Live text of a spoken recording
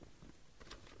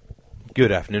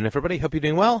Good afternoon, everybody. Hope you're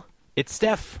doing well. It's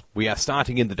Steph. We are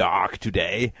starting in the dark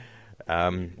today.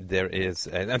 And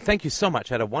thank you so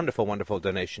much. I had a wonderful, wonderful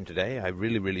donation today. I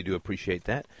really, really do appreciate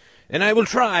that. And I will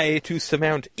try to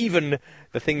surmount even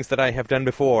the things that I have done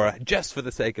before, just for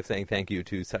the sake of saying thank you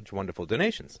to such wonderful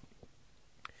donations.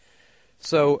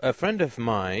 So, a friend of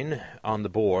mine on the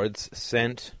boards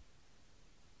sent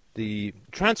the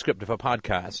transcript of a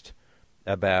podcast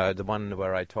about the one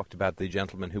where I talked about the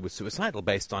gentleman who was suicidal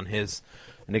based on his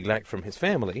neglect from his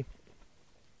family.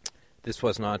 This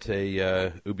was not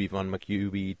a Ubi von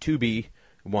McUbi 2B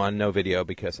one, no video,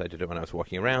 because I did it when I was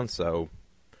walking around, so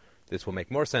this will make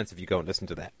more sense if you go and listen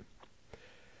to that.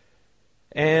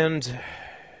 And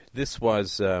this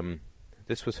was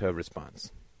her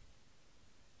response.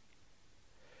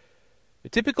 A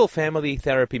typical family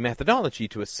therapy methodology,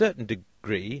 to a certain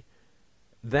degree,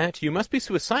 that you must be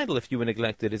suicidal if you were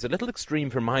neglected, is a little extreme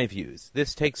from my views.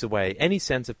 This takes away any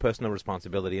sense of personal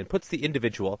responsibility and puts the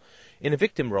individual in a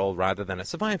victim role rather than a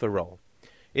survivor role.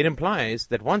 It implies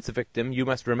that once a victim, you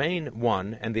must remain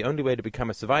one, and the only way to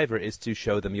become a survivor is to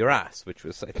show them your ass, which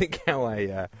was, I think, how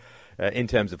I, in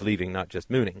terms of leaving, not just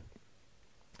mooning.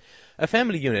 A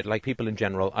family unit, like people in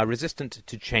general, are resistant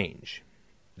to change,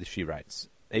 she writes.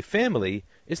 A family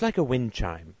is like a wind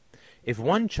chime. If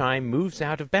one chime moves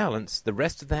out of balance, the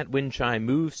rest of that wind chime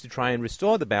moves to try and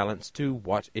restore the balance to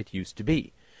what it used to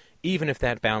be, even if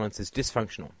that balance is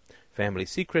dysfunctional. Family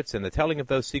secrets and the telling of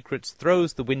those secrets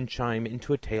throws the wind chime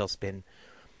into a tailspin.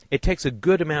 It takes a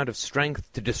good amount of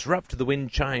strength to disrupt the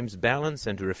wind chime's balance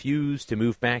and to refuse to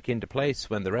move back into place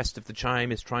when the rest of the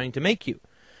chime is trying to make you.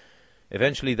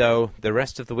 Eventually, though, the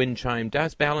rest of the wind chime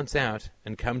does balance out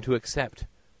and come to accept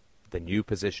the new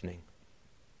positioning.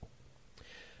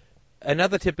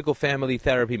 Another typical family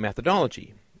therapy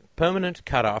methodology. Permanent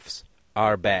cutoffs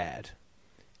are bad.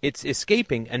 It's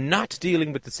escaping and not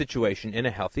dealing with the situation in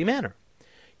a healthy manner.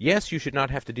 Yes, you should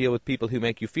not have to deal with people who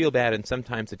make you feel bad, and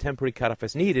sometimes a temporary cutoff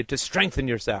is needed to strengthen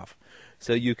yourself,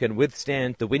 so you can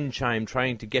withstand the wind chime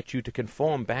trying to get you to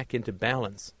conform back into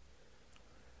balance.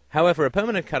 However, a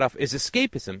permanent cutoff is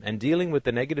escapism and dealing with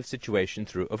the negative situation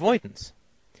through avoidance.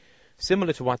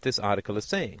 Similar to what this article is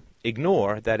saying.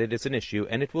 Ignore that it is an issue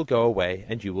and it will go away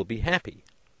and you will be happy.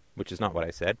 Which is not what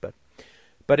I said,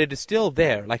 but it is still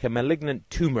there like a malignant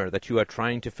tumor that you are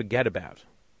trying to forget about.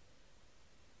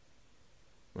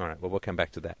 Alright, well, we'll come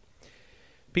back to that.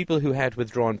 People who had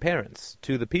withdrawn parents.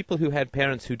 To the people who had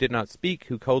parents who did not speak,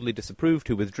 who coldly disapproved,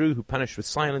 who withdrew, who punished with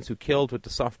silence, who killed with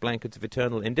the soft blankets of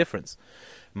eternal indifference.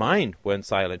 Mine weren't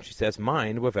silent, she says.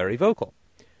 Mine were very vocal.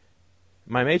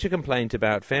 My major complaint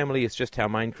about family is just how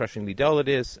mind-crushingly dull it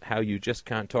is, how you just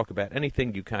can't talk about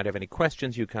anything, you can't have any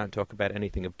questions, you can't talk about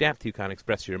anything of depth, you can't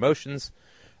express your emotions.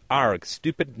 Arg,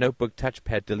 stupid notebook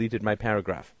touchpad deleted my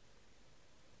paragraph.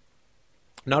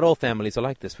 Not all families are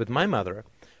like this. With my mother,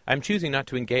 I'm choosing not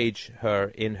to engage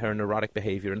her in her neurotic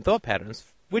behavior and thought patterns,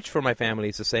 which for my family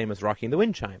is the same as rocking the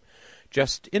wind chime,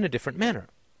 just in a different manner.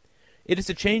 It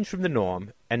is a change from the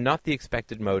norm, and not the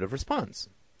expected mode of response.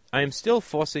 I am still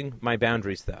forcing my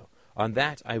boundaries, though. On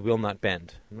that, I will not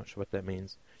bend. I'm not sure what that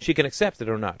means. She can accept it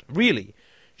or not. Really,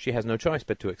 she has no choice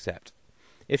but to accept.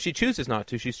 If she chooses not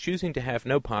to, she's choosing to have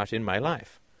no part in my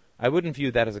life. I wouldn't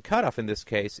view that as a cutoff in this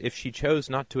case if she chose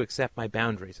not to accept my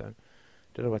boundaries. I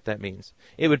don't know what that means.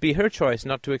 It would be her choice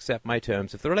not to accept my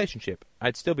terms of the relationship.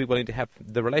 I'd still be willing to have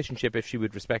the relationship if she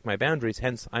would respect my boundaries,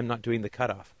 hence I'm not doing the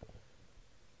cutoff.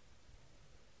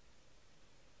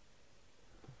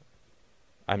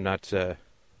 I'm not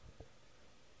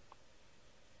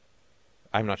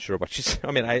sure what she's...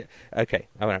 Okay,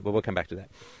 all right, well, we'll come back to that.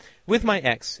 With my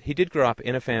ex, he did grow up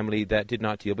in a family that did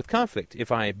not deal with conflict.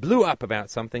 If I blew up about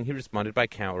something, he responded by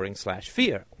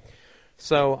cowering/fear.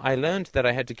 So I learned that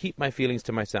I had to keep my feelings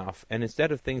to myself, and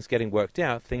instead of things getting worked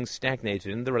out, things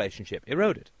stagnated and the relationship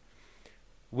eroded.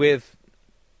 With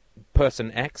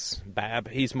person X, Bab,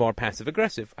 he's more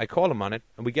passive-aggressive. I call him on it,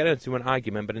 and we get into an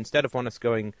argument, but instead of one us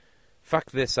going,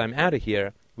 fuck this, I'm out of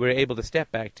here, we're able to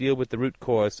step back, deal with the root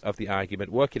cause of the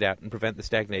argument, work it out, and prevent the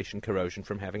stagnation corrosion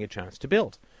from having a chance to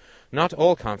build. Not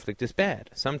all conflict is bad.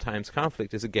 Sometimes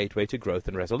conflict is a gateway to growth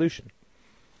and resolution.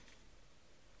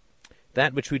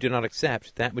 That which we do not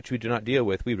accept, that which we do not deal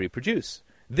with, we reproduce.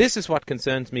 This is what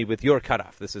concerns me with your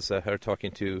cutoff. This is her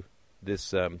talking to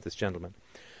this gentleman.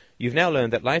 You've now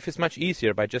learned that life is much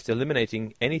easier by just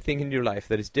eliminating anything in your life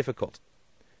that is difficult.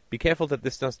 Be careful that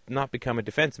this does not become a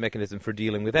defense mechanism for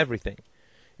dealing with everything.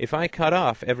 If I cut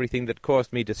off everything that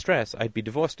caused me distress, I'd be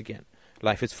divorced again.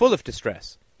 Life is full of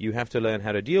distress. You have to learn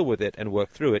how to deal with it and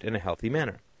work through it in a healthy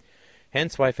manner.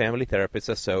 Hence why family therapists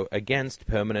are so against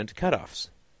permanent cutoffs.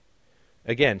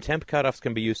 Again, temp cutoffs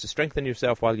can be used to strengthen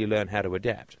yourself while you learn how to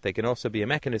adapt. They can also be a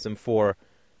mechanism for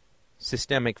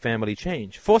systemic family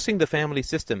change, forcing the family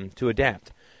system to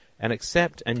adapt and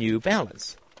accept a new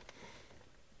balance.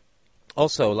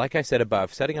 Also, like I said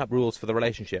above, setting up rules for the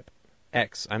relationship.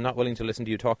 X, I'm not willing to listen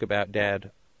to you talk about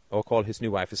Dad or call his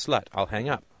new wife a slut. I'll hang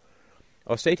up.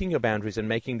 Or stating your boundaries and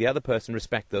making the other person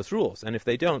respect those rules. And if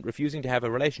they don't, refusing to have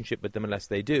a relationship with them unless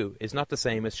they do is not the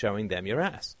same as showing them your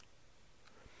ass.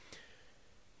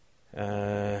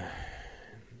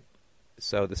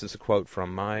 So this is a quote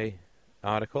from my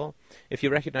article. If you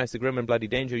recognize the grim and bloody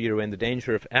danger you're in, the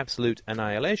danger of absolute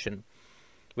annihilation,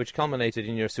 which culminated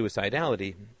in your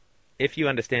suicidality, if you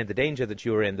understand the danger that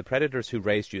you are in, the predators who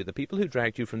raised you, the people who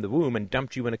dragged you from the womb and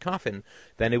dumped you in a coffin,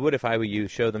 then it would, if I were you,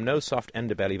 show them no soft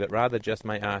underbelly, but rather just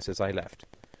my ass as I left.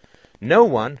 No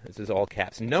one, this is all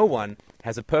caps, no one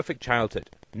has a perfect childhood.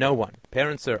 No one.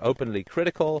 Parents are openly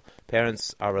critical,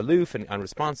 parents are aloof and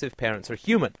unresponsive, parents are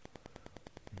human.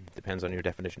 Depends on your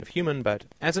definition of human, but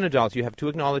as an adult you have to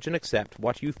acknowledge and accept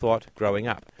what you thought growing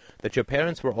up. That your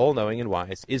parents were all-knowing and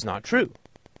wise is not true.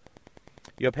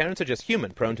 Your parents are just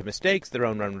human, prone to mistakes, their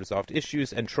own unresolved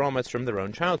issues, and traumas from their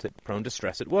own childhood, prone to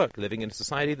stress at work, living in a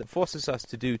society that forces us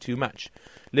to do too much,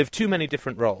 live too many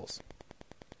different roles.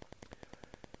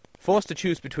 Forced to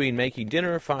choose between making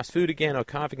dinner, fast food again, or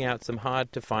carving out some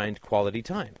hard-to-find quality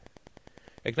time.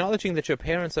 Acknowledging that your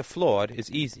parents are flawed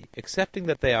is easy. Accepting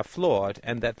that they are flawed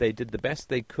and that they did the best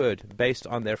they could based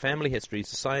on their family history,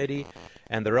 society,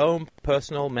 and their own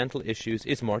personal mental issues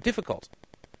is more difficult.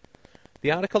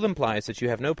 The article implies that you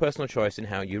have no personal choice in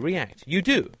how you react. You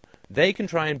do. They can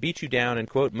try and beat you down and,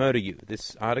 quote, murder you.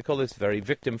 This article is very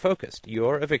victim-focused.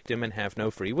 You're a victim and have no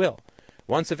free will.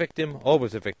 Once a victim,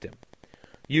 always a victim.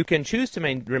 You can choose to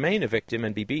remain a victim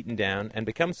and be beaten down and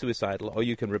become suicidal, or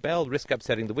you can rebel, risk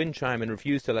upsetting the wind chime, and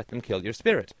refuse to let them kill your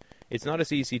spirit. It's not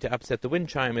as easy to upset the wind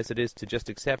chime as it is to just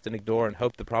accept and ignore and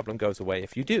hope the problem goes away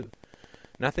if you do.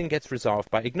 Nothing gets resolved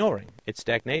by ignoring. It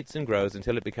stagnates and grows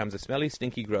until it becomes a smelly,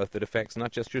 stinky growth that affects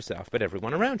not just yourself, but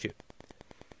everyone around you.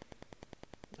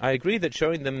 I agree that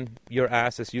showing them your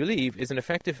ass as you leave is an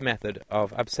effective method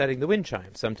of upsetting the wind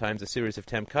chime. Sometimes a series of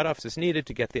temp cutoffs is needed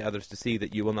to get the others to see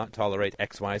that you will not tolerate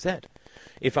X, Y, Z.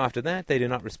 If after that they do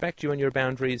not respect you and your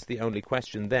boundaries, the only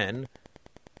question then,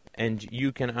 and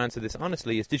you can answer this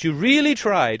honestly, is did you really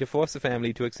try to force the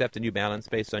family to accept a new balance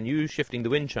based on you shifting the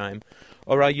wind chime,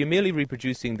 or are you merely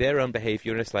reproducing their own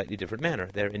behavior in a slightly different manner?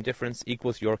 Their indifference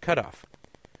equals your cutoff.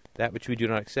 That which we do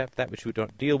not accept, that which we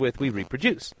don't deal with, we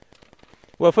reproduce.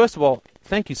 Well, first of all,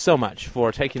 thank you so much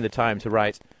for taking the time to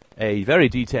write a very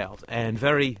detailed and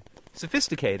very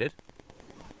sophisticated,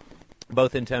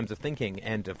 both in terms of thinking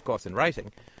and, of course, in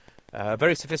writing,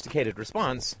 very sophisticated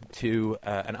response to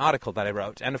an article that I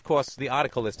wrote. And, of course, the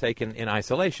article is taken in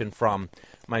isolation from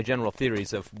my general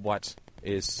theories of what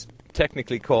is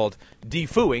technically called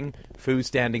defooing, foo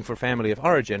standing for family of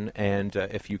origin, and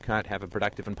if you can't have a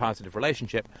productive and positive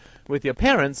relationship with your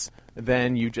parents,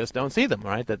 then you just don't see them,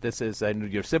 right? That this is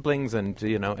your siblings and,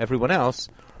 everyone else,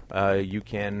 you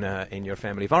can, in your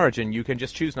family of origin, you can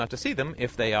just choose not to see them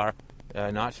if they are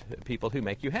not people who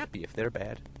make you happy. If they're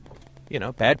bad,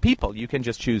 bad people, you can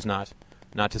just choose not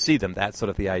to see them. That's sort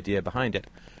of the idea behind it.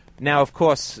 Now, of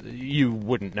course, you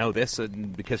wouldn't know this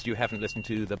because you haven't listened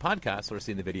to the podcast or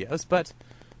seen the videos, but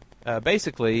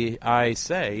basically I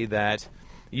say that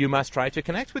you must try to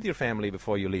connect with your family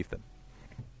before you leave them.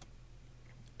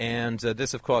 And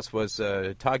this, of course, was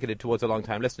targeted towards a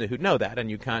long-time listener who'd know that, and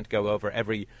you can't go over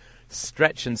every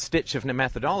stretch and stitch of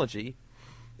methodology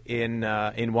in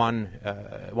one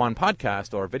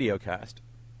podcast or videocast.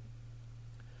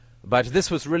 But this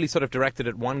was really sort of directed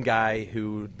at one guy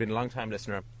who'd been a long-time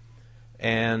listener.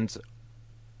 And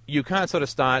you can't sort of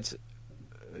start,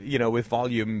 with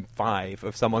volume 5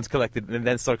 of someone's collected and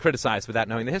then sort of criticize without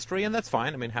knowing the history, and that's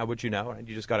fine. I mean, how would you know? Right?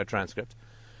 You just got a transcript.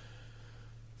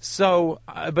 So,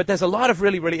 but there's a lot of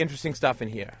really, really interesting stuff in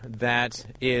here that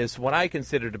is what I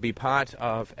consider to be part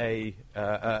of a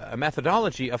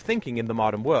methodology of thinking in the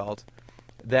modern world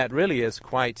that really is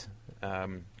quite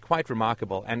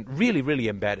remarkable and really, really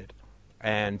embedded,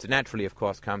 and naturally, of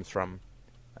course, comes from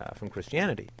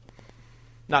Christianity.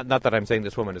 Not that I'm saying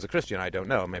this woman is a Christian, I don't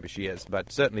know, maybe she is,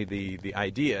 but certainly the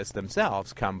ideas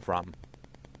themselves come from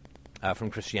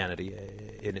Christianity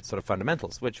in its sort of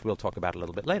fundamentals, which we'll talk about a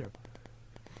little bit later.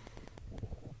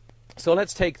 So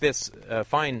let's take this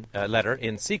fine letter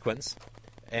in sequence,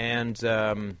 and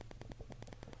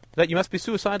that you must be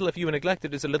suicidal if you were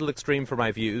neglected is a little extreme for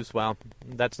my views. Well,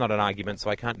 that's not an argument, so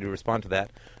I can't really respond to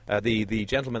that. The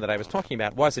gentleman that I was talking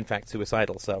about was in fact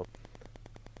suicidal, so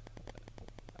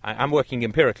I'm working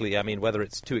empirically. I mean, whether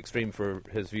it's too extreme for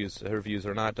her views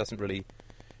or not, doesn't really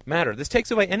matter. This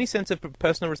takes away any sense of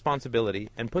personal responsibility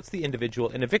and puts the individual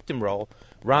in a victim role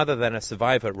rather than a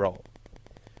survivor role.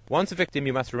 Once a victim,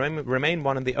 you must remain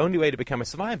one, and the only way to become a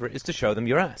survivor is to show them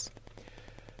your ass.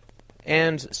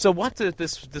 And so what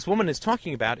this woman is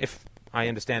talking about, if I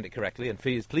understand it correctly, and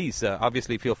please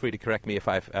obviously feel free to correct me if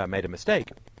I've made a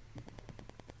mistake.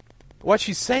 What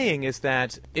she's saying is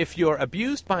that if you're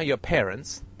abused by your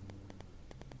parents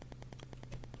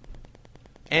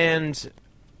and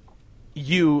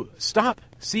you stop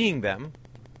seeing them,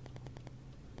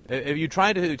 if you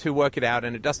try to work it out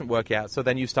and it doesn't work out, so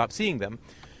then you stop seeing them.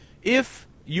 If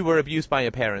you were abused by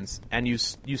your parents and you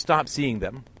stop seeing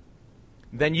them,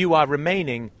 then you are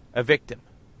remaining a victim.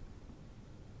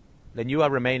 Then you are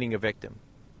remaining a victim.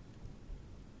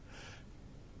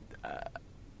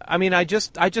 I mean, I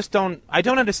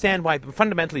don't understand why,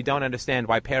 fundamentally don't understand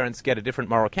why parents get a different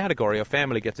moral category or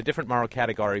family gets a different moral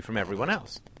category from everyone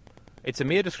else. It's a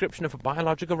mere description of a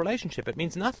biological relationship. It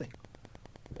means nothing.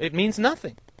 It means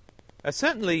nothing.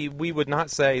 Certainly, we would not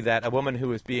say that a woman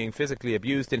who is being physically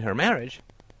abused in her marriage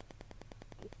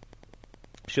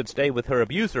should stay with her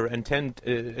abuser and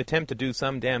attempt to do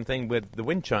some damn thing with the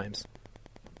wind chimes.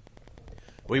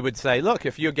 We would say, look,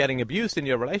 if you're getting abused in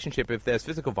your relationship, if there's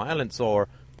physical violence or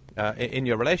in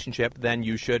your relationship, then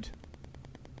you should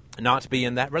not be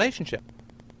in that relationship.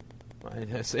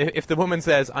 If the woman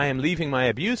says, I am leaving my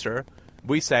abuser,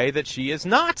 we say that she is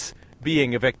not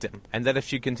being a victim, and that if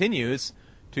she continues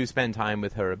to spend time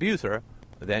with her abuser,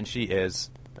 then she is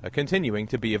continuing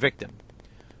to be a victim.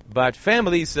 But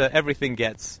families, everything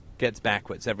gets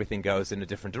backwards. Everything goes in a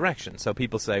different direction. So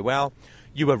people say, well,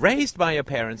 you were raised by your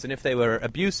parents, and if they were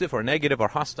abusive or negative or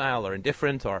hostile or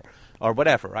indifferent or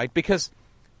whatever, right? Because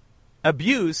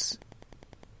abuse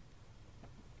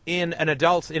in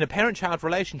a parent-child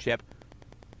relationship,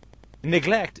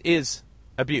 neglect is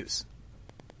abuse.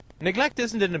 Neglect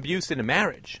isn't an abuse in a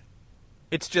marriage.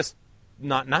 It's just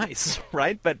not nice,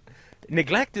 right? But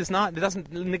neglect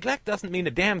doesn't mean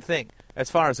a damn thing as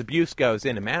far as abuse goes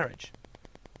in a marriage.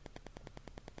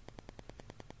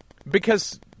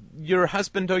 Because your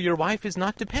husband or your wife is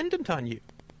not dependent on you.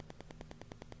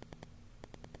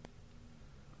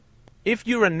 If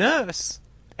you're a nurse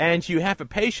and you have a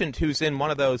patient who's in one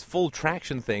of those full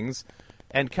traction things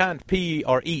and can't pee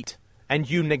or eat, and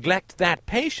you neglect that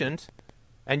patient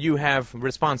and you have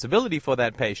responsibility for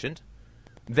that patient,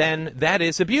 then that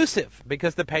is abusive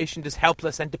because the patient is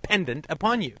helpless and dependent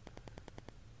upon you.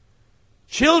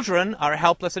 Children are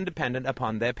helpless and dependent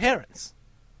upon their parents.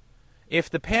 If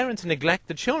the parents neglect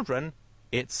the children,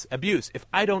 it's abuse. If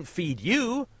I don't feed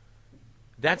you,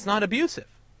 that's not abusive,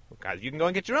 because you can go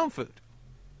and get your own food.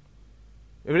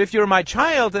 But if you're my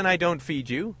child and I don't feed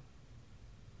you,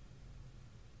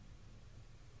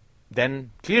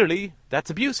 then clearly that's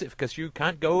abusive, because you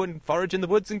can't go and forage in the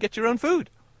woods and get your own food.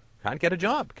 Can't get a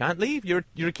job, can't leave. You're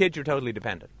a kid, you're totally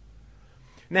dependent.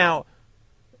 Now,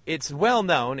 it's well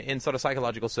known in sort of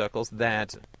psychological circles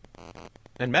that,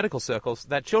 and medical circles,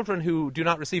 that children who do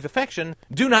not receive affection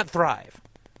do not thrive,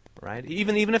 right?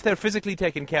 Even if they're physically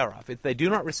taken care of, if they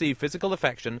do not receive physical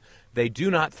affection, they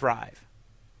do not thrive.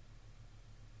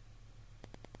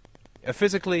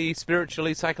 Physically,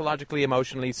 spiritually, psychologically,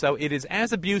 emotionally. So it is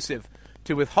as abusive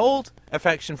to withhold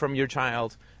affection from your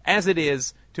child as it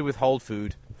is to withhold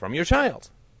food from your child.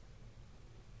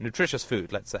 Nutritious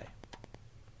food, let's say.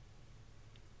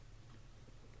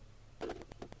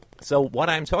 So what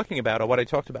I'm talking about, or what I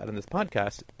talked about in this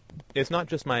podcast, is not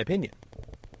just my opinion.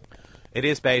 It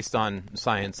is based on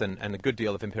science and a good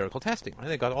deal of empirical testing. Right?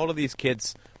 They've got all of these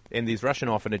kids in these Russian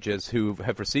orphanages who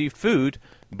have received food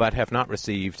but have not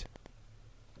received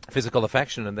physical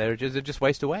affection, and they just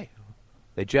waste away.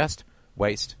 They just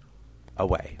waste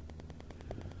away.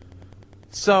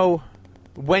 So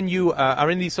when you are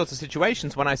in these sorts of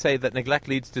situations, when I say that neglect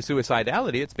leads to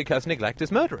suicidality, it's because neglect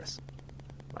is murderous.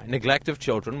 Right? Neglect of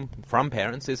children from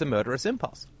parents is a murderous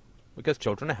impulse, because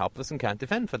children are helpless and can't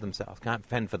fend for themselves.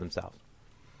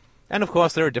 And of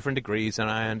course there are different degrees, and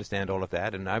I understand all of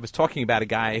that. And I was talking about a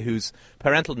guy whose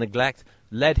parental neglect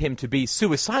led him to be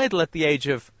suicidal at the age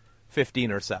of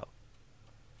 15 or so.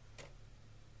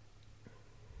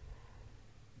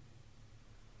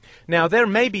 Now, there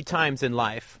may be times in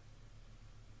life,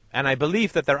 and I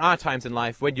believe that there are times in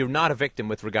life when you're not a victim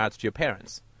with regards to your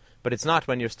parents, but it's not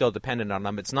when you're still dependent on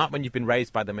them, it's not when you've been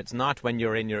raised by them, it's not when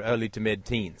you're in your early to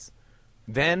mid-teens.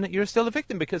 Then you're still a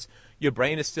victim because your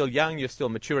brain is still young, you're still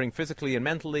maturing physically and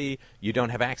mentally, you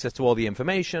don't have access to all the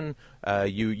information,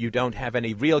 you don't have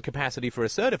any real capacity for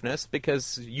assertiveness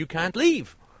because you can't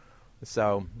leave.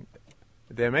 So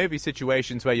There may be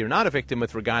situations where you're not a victim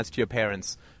with regards to your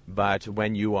parents, but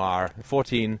when you are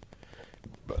 14,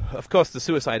 of course the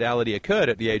suicidality occurred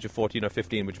at the age of 14 or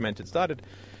 15, which meant it started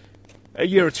a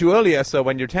year or two earlier, so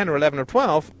when you're 10 or 11 or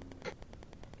 12,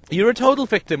 you're a total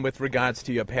victim with regards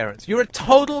to your parents. You're a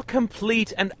total,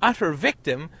 complete, and utter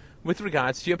victim with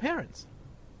regards to your parents.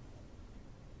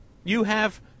 You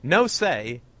have no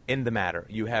say in the matter.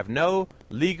 You have no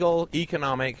legal,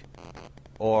 economic,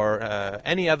 or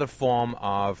any other form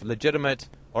of legitimate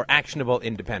or actionable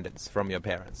independence from your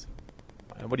parents.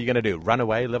 What are you going to do? Run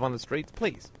away, live on the streets?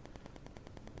 Please.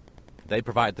 They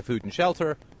provide the food and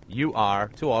shelter. You are,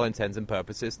 to all intents and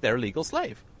purposes, their legal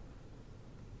slave.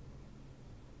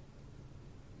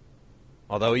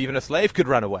 Although even a slave could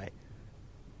run away,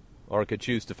 or could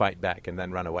choose to fight back and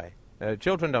then run away.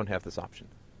 Children don't have this option.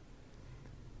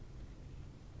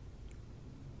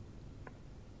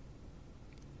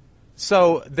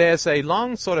 So there's a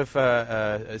long sort of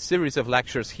a series of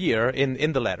lectures here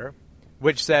in the letter,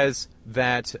 which says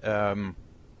that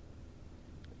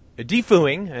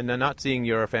defooing, and not seeing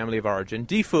your family of origin,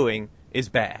 defooing is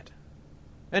bad.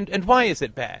 And why is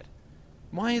it bad?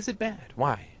 Why is it bad?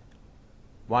 Why?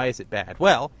 Why is it bad?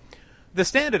 Well, the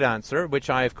standard answer, which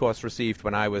I, of course, received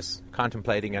when I was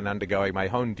contemplating and undergoing my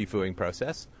own defooing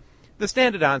process, the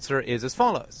standard answer is as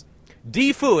follows.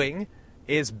 Defooing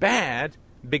is bad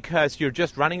because you're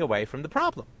just running away from the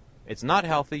problem. It's not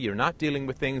healthy, you're not dealing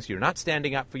with things, you're not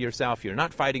standing up for yourself, you're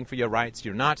not fighting for your rights,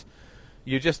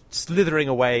 you're just slithering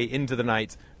away into the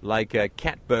night like a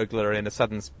cat burglar in a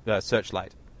sudden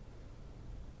searchlight.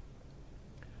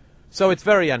 So it's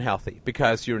very unhealthy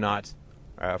because you're not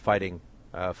fighting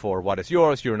for what is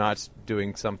yours, you're not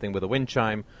doing something with a wind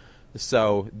chime,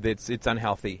 so it's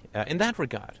unhealthy in that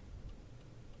regard.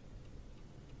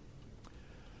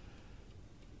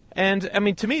 And, I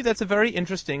mean, to me, that's a very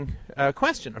interesting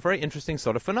question, a very interesting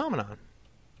sort of phenomenon.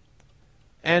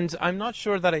 And I'm not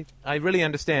sure that I really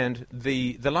understand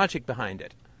the logic behind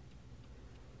it.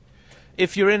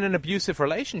 If you're in an abusive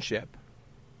relationship,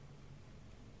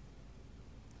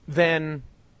 then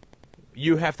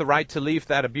you have the right to leave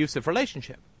that abusive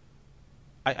relationship.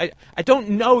 I don't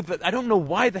know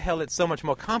why the hell it's so much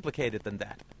more complicated than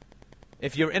that.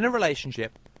 If you're in a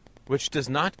relationship which does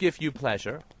not give you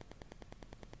pleasure,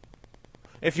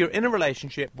 if you're in a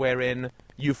relationship wherein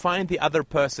you find the other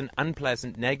person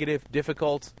unpleasant, negative,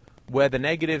 difficult, where the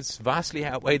negatives vastly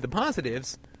outweigh the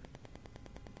positives,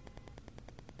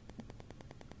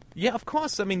 yeah, of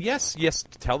course, I mean, yes,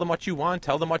 tell them what you want,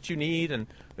 tell them what you need, and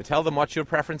tell them what your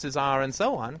preferences are, and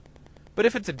so on. But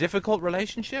if it's a difficult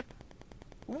relationship,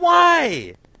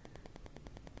 why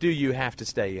do you have to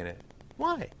stay in it?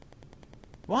 Why?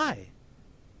 Why?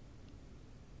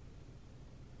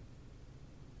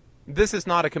 This is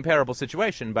not a comparable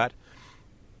situation, but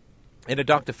in a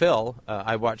Dr. Phil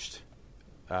I watched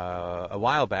a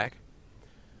while back,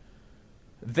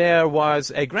 there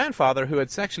was a grandfather who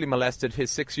had sexually molested his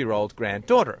 6-year-old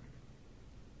granddaughter.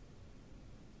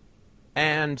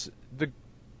 And the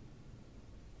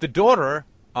daughter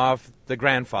of the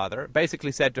grandfather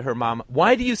basically said to her mom,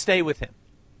 "Why do you stay with him?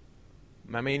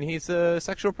 I mean, he's a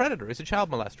sexual predator, he's a child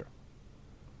molester."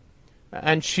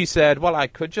 And she said, "Well, I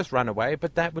could just run away,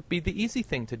 but that would be the easy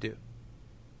thing to do."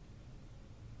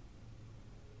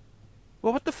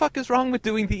 Well, what the fuck is wrong with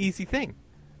doing the easy thing?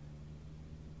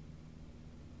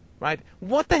 Right?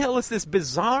 What the hell is this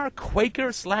bizarre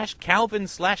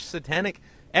Quaker/Calvin/satanic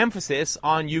emphasis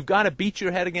on you've got to beat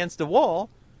your head against a wall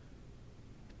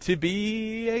to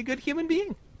be a good human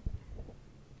being?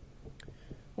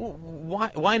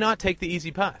 Why not take the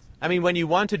easy path? I mean, when you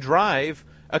want to drive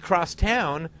across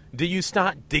town, do you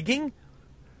start digging?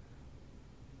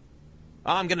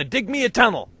 I'm going to dig me a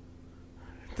tunnel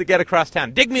to get across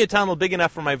town. Dig me a tunnel big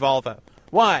enough for my Volvo.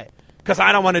 Why? Because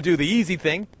I don't want to do the easy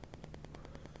thing.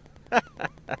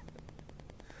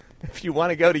 If you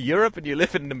want to go to Europe and you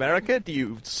live in America, do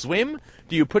you swim?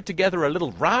 Do you put together a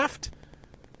little raft?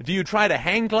 Do you try to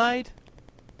hang glide?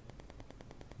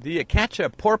 Do you catch a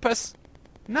porpoise?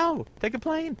 No, take a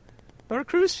plane or a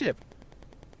cruise ship.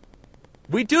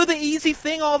 We do the easy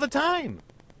thing all the time.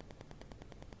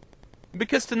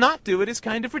 Because to not do it is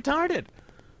kind of retarded.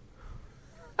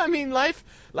 I mean, life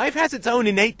has its own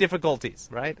innate difficulties,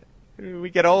 right? We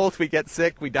get old, we get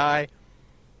sick, we die.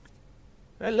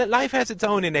 Life has its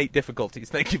own innate difficulties,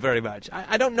 thank you very much.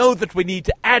 I don't know that we need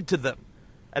to add to them,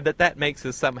 and that makes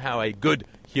us somehow a good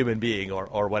human being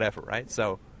or whatever, right?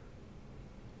 So,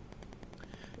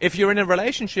 if you're in a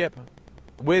relationship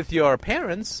with your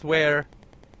parents where,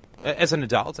 as an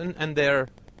adult, and they're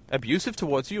abusive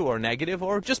towards you or negative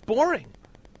or just boring,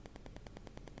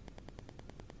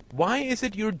 why is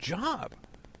it your job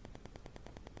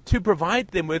to provide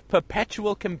them with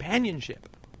perpetual companionship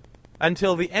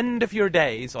until the end of your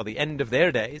days, or the end of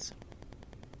their days,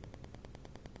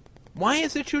 why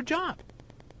is it your job?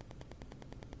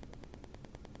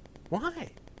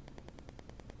 Why?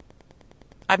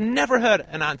 I've never heard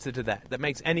an answer to that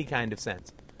makes any kind of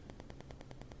sense.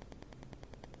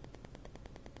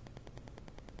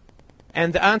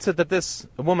 And the answer that this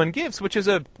woman gives, which is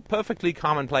a perfectly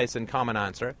commonplace and common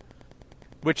answer,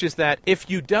 which is that if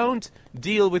you don't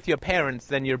deal with your parents,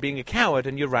 then you're being a coward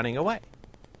and you're running away.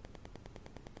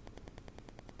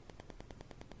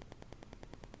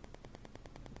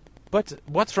 But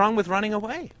what's wrong with running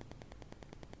away?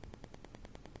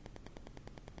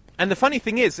 And the funny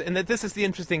thing is, and that this is the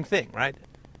interesting thing, right,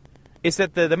 is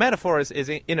that the metaphor is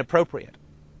inappropriate.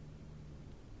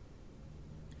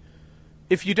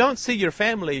 If you don't see your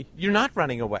family, you're not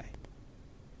running away.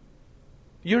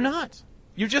 You're not.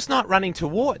 You're just not running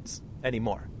towards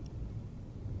anymore.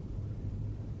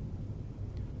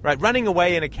 Right? Running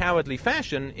away in a cowardly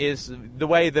fashion is the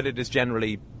way that it is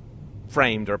generally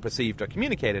framed or perceived or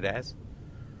communicated as.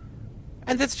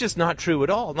 And that's just not true at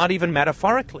all, not even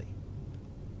metaphorically.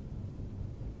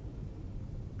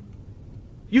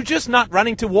 You're just not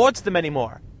running towards them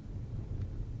anymore.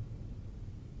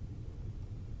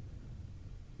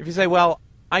 If you say, well,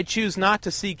 I choose not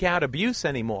to seek out abuse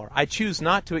anymore, I choose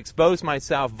not to expose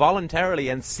myself voluntarily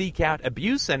and seek out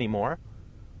abuse anymore,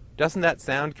 doesn't that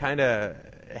sound kind of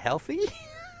healthy?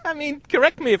 I mean,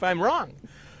 correct me if I'm wrong.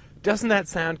 Doesn't that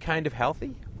sound kind of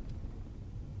healthy?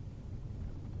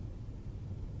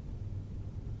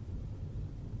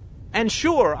 And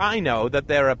sure, I know that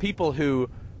there are people who,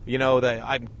 you know,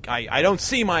 I don't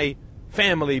see my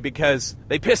family because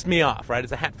they pissed me off, right?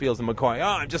 It's a Hatfields and McCoy.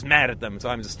 Oh, I'm just mad at them, so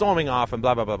I'm just storming off and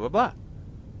blah, blah, blah, blah, blah.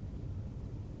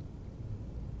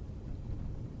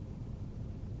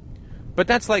 But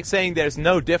that's like saying there's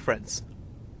no difference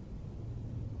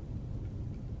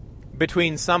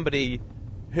between somebody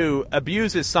who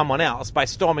abuses someone else by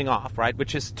storming off, right?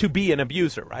 Which is to be an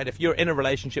abuser, right? If you're in a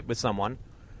relationship with someone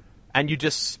and you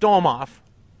just storm off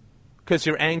because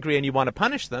you're angry and you want to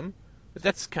punish them,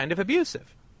 that's kind of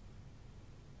abusive.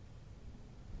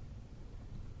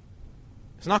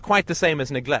 It's not quite the same as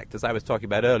neglect, as I was talking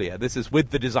about earlier. This is with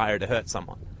the desire to hurt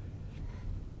someone.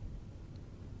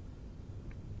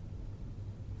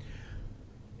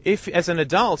 If, as an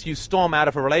adult, you storm out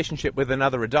of a relationship with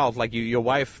another adult, like your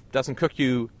wife doesn't cook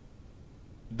you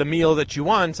the meal that you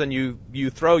want, and you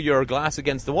throw your glass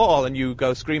against the wall and you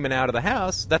go screaming out of the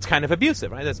house, that's kind of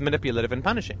abusive, right? That's manipulative and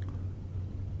punishing.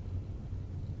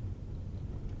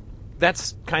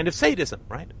 That's kind of sadism,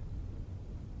 right?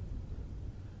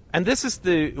 And this is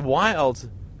the wild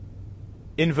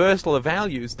inversal of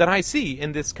values that I see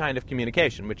in this kind of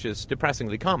communication, which is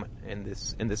depressingly common in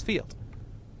this field.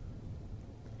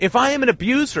 If I am an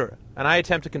abuser and I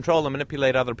attempt to control and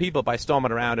manipulate other people by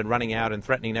storming around and running out and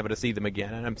threatening never to see them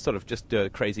again, and I'm sort of just a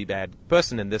crazy bad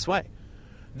person in this way,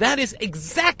 that is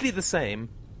exactly the same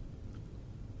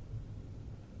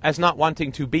as not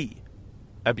wanting to be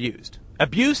abused.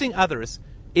 Abusing others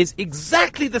is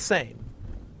exactly the same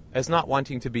as not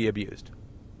wanting to be abused.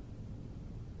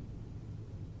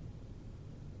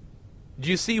 Do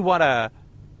you see what a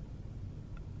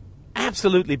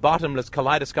absolutely bottomless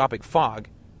kaleidoscopic fog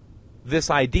this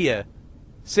idea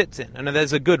sits in? And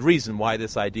there's a good reason why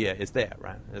this idea is there,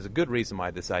 right? There's a good reason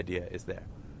why this idea is there.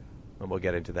 And we'll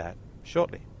get into that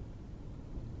shortly.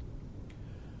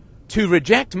 To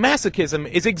reject masochism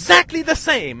is exactly the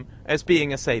same as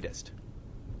being a sadist.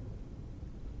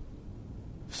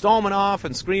 Storming off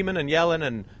and screaming and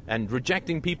yelling and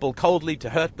rejecting people coldly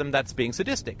to hurt them, that's being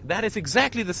sadistic. That is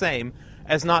exactly the same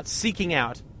as not seeking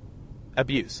out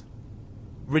abuse.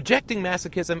 Rejecting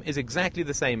masochism is exactly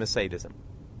the same as sadism.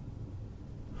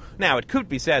 Now, it could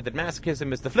be said that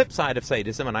masochism is the flip side of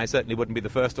sadism, and I certainly wouldn't be the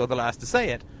first or the last to say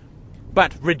it,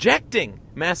 but rejecting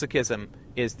masochism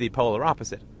is the polar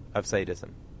opposite of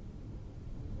sadism.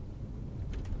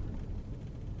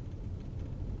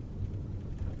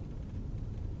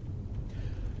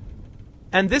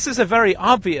 And this is a very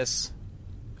obvious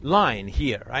line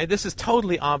here, right? This is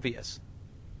totally obvious.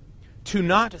 To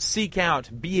not seek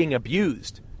out being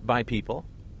abused by people,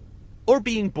 or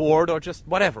being bored, or just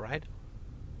whatever, right?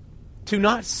 To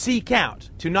not seek out,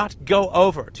 to not go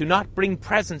over, to not bring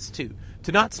presents to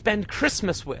not spend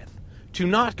Christmas with, to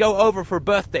not go over for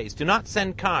birthdays, to not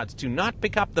send cards, to not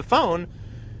pick up the phone,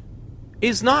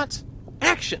 is not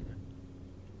action.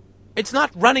 It's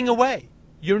not running away.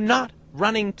 You're not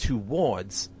running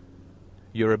towards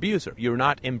your abuser. You're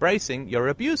not embracing your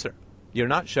abuser. You're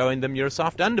not showing them your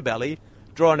soft underbelly,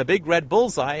 drawing a big red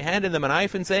bullseye, handing them a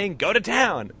knife and saying, go to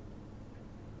town.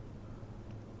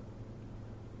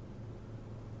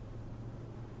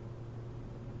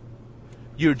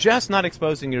 you're just not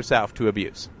exposing yourself to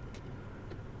abuse.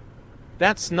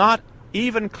 That's not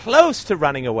even close to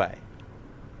running away.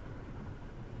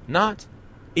 Not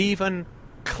even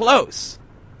close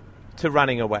to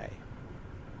running away.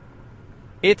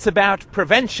 It's about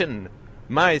prevention,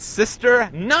 my sister,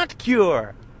 not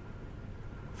cure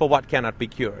for what cannot be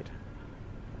cured.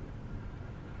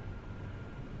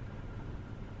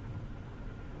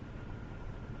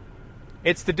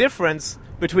 It's the difference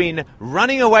between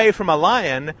running away from a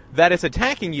lion that is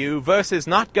attacking you versus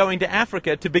not going to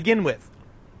Africa to begin with.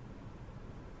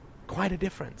 Quite a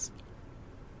difference.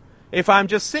 If I'm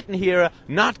just sitting here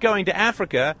not going to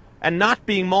Africa and not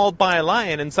being mauled by a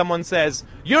lion and someone says,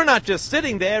 "You're not just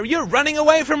sitting there, you're running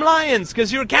away from lions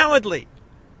because you're cowardly."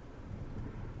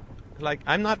 Like,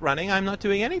 I'm not running, I'm not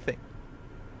doing anything.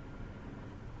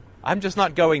 I'm just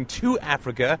not going to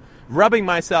Africa, rubbing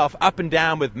myself up and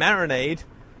down with marinade,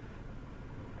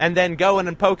 and then going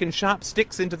and poking sharp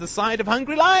sticks into the side of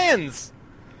hungry lions.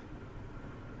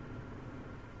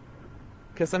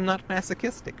 Because I'm not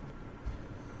masochistic.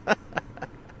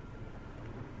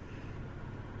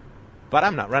 But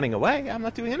I'm not running away, I'm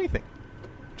not doing anything.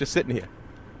 Just sitting here.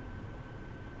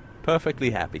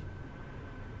 Perfectly happy.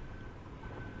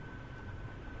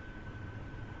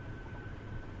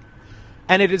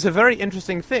 And it is a very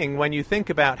interesting thing when you think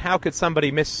about how could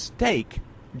somebody mistake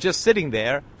just sitting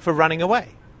there for running away.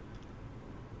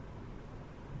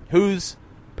 Whose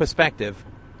perspective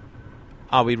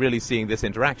are we really seeing this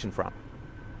interaction from?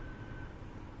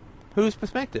 Whose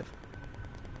perspective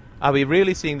are we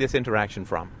really seeing this interaction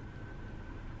from?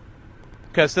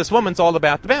 Because this woman's all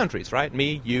about the boundaries, right?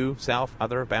 Me, you, self,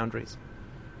 other boundaries.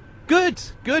 Good,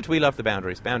 good, we love the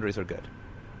boundaries. Boundaries are good.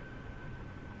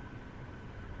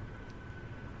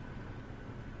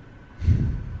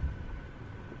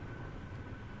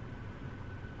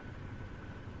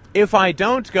 If I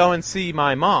don't go and see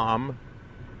my mom,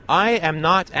 I am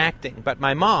not acting, but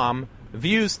my mom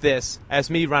views this as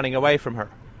me running away from her.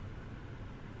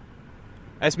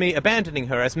 As me abandoning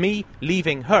her, as me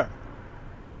leaving her.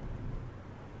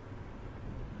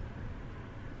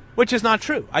 Which is not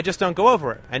true. I just don't go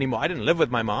over it anymore. I didn't live with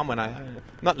my mom when I'm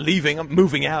not leaving, I'm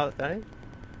moving out. Right?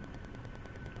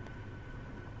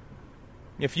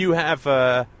 If you have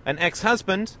an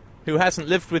ex-husband who hasn't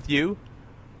lived with you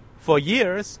for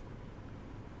years,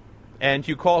 and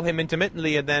you call him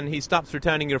intermittently and then he stops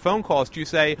returning your phone calls, do you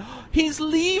say, "Oh, he's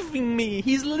leaving me,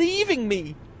 he's leaving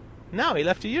me"? No, he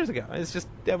left you years ago. It's just,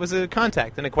 there was a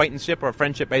contact, an acquaintanceship or a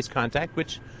friendship-based contact,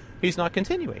 which he's not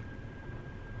continuing.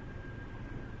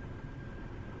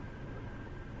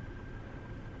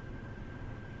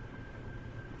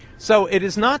 So it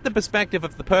is not the perspective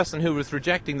of the person who is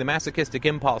rejecting the masochistic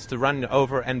impulse to run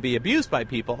over and be abused by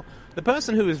people. The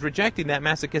person who is rejecting that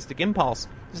masochistic impulse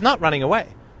is not running away.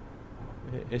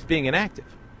 It's being inactive.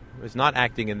 It's not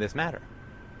acting in this matter.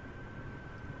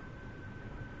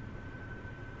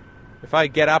 If I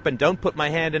get up and don't put my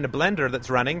hand in a blender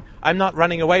that's running, I'm not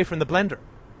running away from the blender.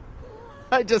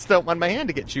 I just don't want my hand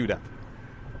to get chewed up.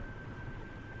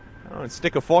 I don't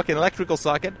stick a fork in an electrical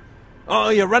socket. "Oh,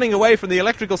 you're running away from the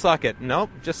electrical socket." Nope,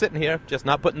 just sitting here, just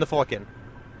not putting the fork in.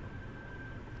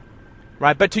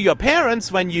 Right, but to your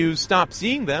parents, when you stop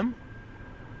seeing them,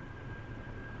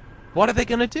 what are they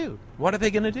going to do? What are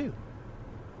they going to do?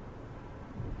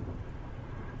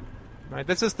 Right,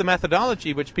 this is the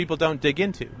methodology which people don't dig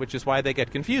into, which is why they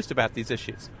get confused about these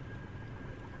issues.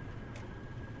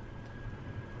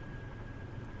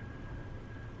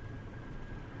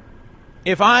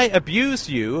 If I abuse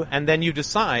you, and then you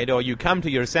decide, or you come to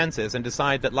your senses and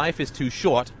decide that life is too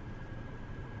short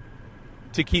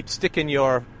to keep sticking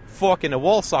your fork in a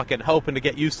wall socket hoping to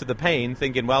get used to the pain,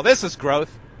 thinking, well, this is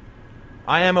growth.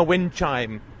 I am a wind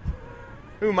chime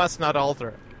who must not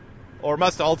alter. Or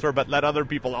must alter but let other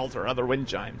people alter, other wind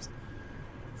chimes.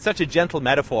 Such a gentle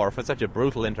metaphor for such a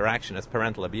brutal interaction as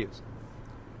parental abuse.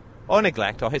 Or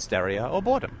neglect, or hysteria, or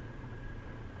boredom.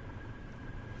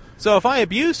 So if I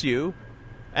abuse you,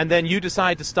 and then you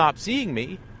decide to stop seeing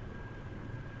me,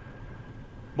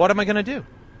 what am I going to do?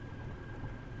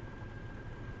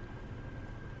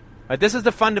 Right, this is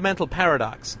the fundamental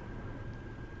paradox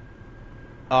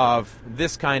of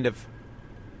this kind of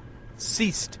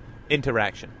ceased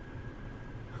interaction.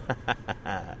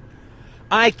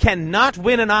 I cannot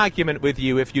win an argument with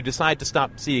you if you decide to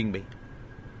stop seeing me.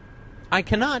 I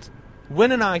cannot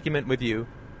win an argument with you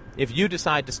if you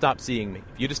decide to stop seeing me.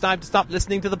 If you decide to stop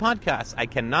listening to the podcast, I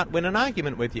cannot win an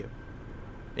argument with you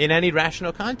in any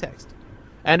rational context.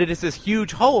 And it is this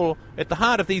huge hole at the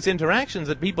heart of these interactions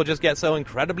that people just get so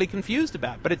incredibly confused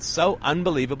about. But it's so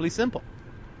unbelievably simple.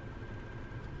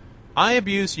 I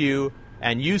abuse you,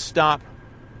 and you stop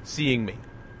seeing me.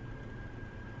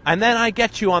 And then I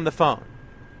get you on the phone.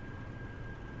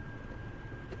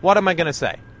 What am I going to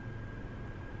say?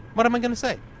 What am I going to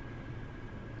say?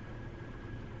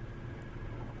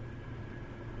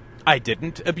 I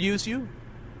didn't abuse you,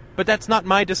 but that's not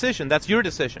my decision. That's your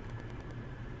decision.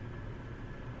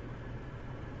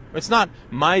 It's not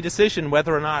my decision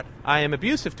whether or not I am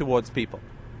abusive towards people.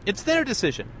 It's their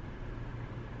decision.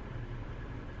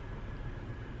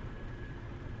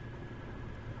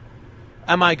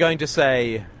 Am I going to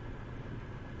say,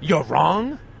 you're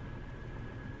wrong?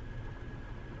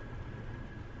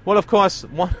 Well, of course,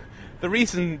 the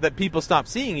reason that people stop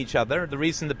seeing each other, the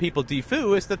reason that people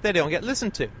defoo, is that they don't get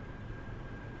listened to.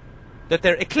 That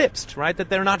they're eclipsed, right? That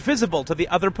they're not visible to the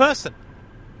other person.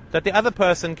 That the other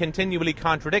person continually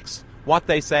contradicts what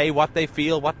they say, what they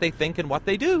feel, what they think, and what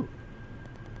they do.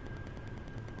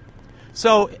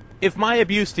 So, if my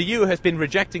abuse to you has been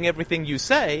rejecting everything you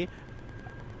say,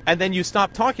 and then you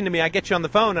stop talking to me, I get you on the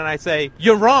phone and I say,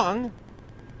 you're wrong,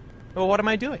 well, what am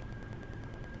I doing?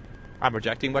 I'm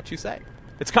rejecting what you say.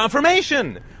 It's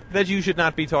confirmation that you should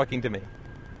not be talking to me.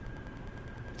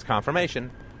 It's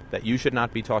confirmation that you should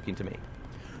not be talking to me.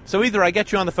 So either I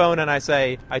get you on the phone and I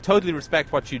say, I totally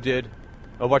respect what you did,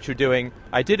 or what you're doing,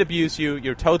 I did abuse you,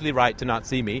 you're totally right to not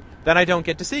see me, then I don't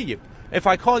get to see you. If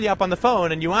I call you up on the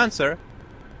phone and you answer,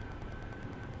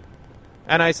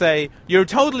 and I say, you're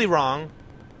totally wrong,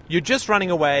 you're just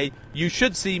running away, you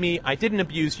should see me, I didn't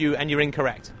abuse you, and you're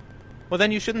incorrect. Well,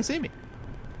 then you shouldn't see me.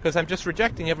 Because I'm just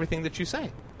rejecting everything that you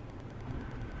say.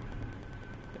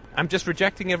 I'm just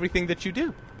rejecting everything that you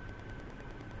do.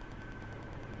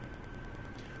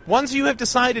 Once you have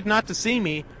decided not to see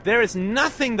me, there is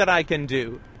nothing that I can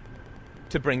do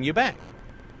to bring you back.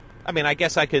 I mean, I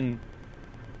guess I can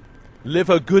live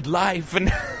a good life,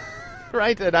 and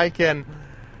right? And I can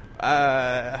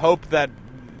hope that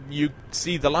you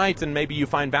see the light and maybe you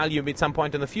find value in me at some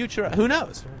point in the future. Who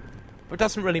knows? It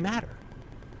doesn't really matter.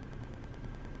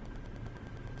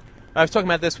 I was talking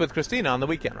about this with Christina on the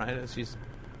weekend, right?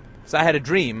 So I had a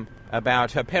dream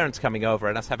about her parents coming over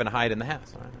and us having to hide in the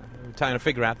house. Right? I'm trying to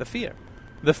figure out the fear.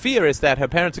 The fear is that her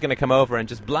parents are going to come over and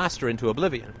just blast her into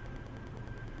oblivion.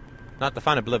 Not the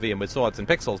fun oblivion with swords and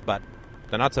pixels, but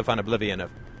the not-so-fun oblivion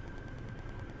of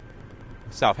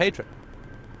self-hatred.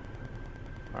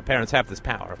 Our parents have this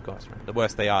power, of course. Right? The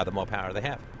worse they are, the more power they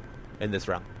have in this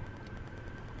realm.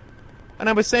 And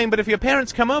I was saying, but if your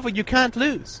parents come over, you can't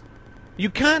lose. You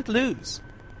can't lose.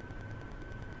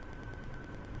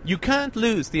 You can't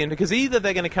lose because either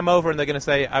they're going to come over and they're going to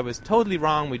say, I was totally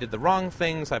wrong, we did the wrong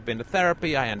things, I've been to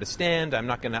therapy, I understand, I'm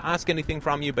not going to ask anything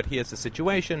from you, but here's the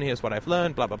situation, here's what I've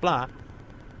learned, blah, blah, blah.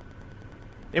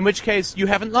 In which case, you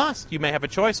haven't lost. You may have a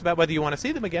choice about whether you want to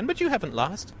see them again, but you haven't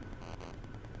lost.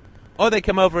 Or they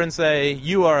come over and say,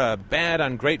 you are a bad,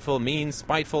 ungrateful, mean,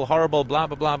 spiteful, horrible, blah,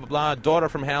 blah, blah, blah, blah, daughter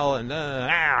from hell, and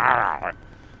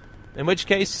in which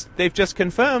case, they've just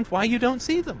confirmed why you don't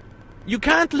see them. You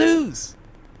can't lose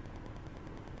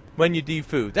when you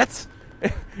defoo.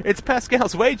 It's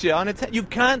Pascal's wager on its head. You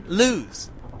can't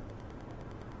lose.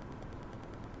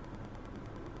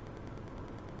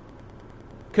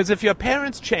 Because if your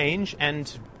parents change,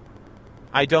 and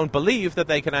I don't believe that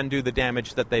they can undo the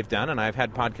damage that they've done, and I've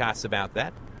had podcasts about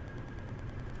that,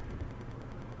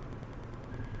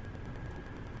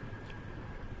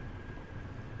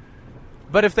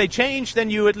 but if they change, then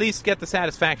you at least get the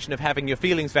satisfaction of having your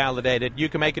feelings validated. You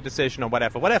can make a decision or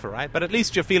whatever, right? But at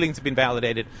least your feelings have been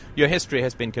validated. Your history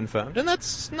has been confirmed. And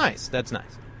that's nice. That's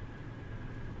nice.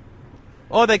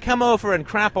 Or they come over and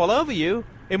crap all over you,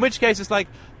 in which case it's like,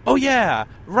 oh yeah,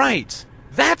 right.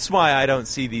 That's why I don't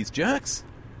see these jerks.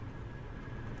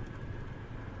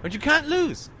 But you can't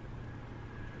lose.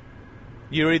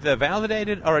 You're either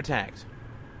validated or attacked.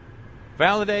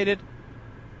 Validated,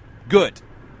 good.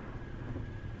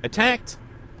 Attacked?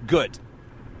 Good.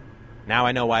 Now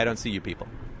I know why I don't see you people.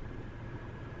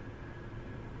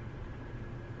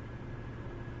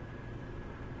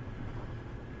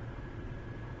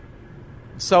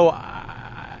 So,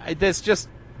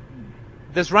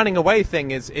 this running away thing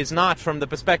is not from the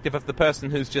perspective of the person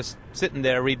who's just sitting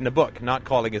there reading a book, not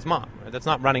calling his mom. That's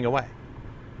not running away.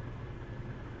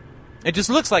 It just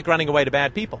looks like running away to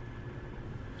bad people.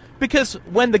 Because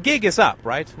when the gig is up,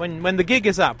 right? When the gig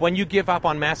is up, when you give up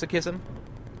on masochism,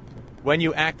 when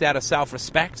you act out of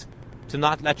self-respect, to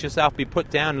not let yourself be put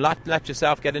down, not let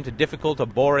yourself get into difficult or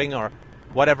boring or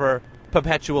whatever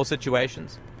perpetual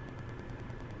situations.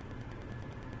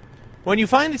 When you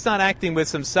finally start acting with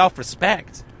some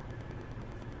self-respect,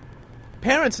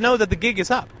 parents know that the gig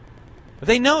is up.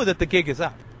 They know that the gig is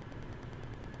up.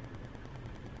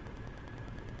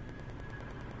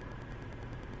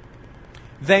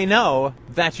 They know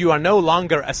that you are no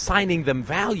longer assigning them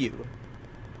value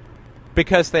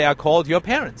because they are called your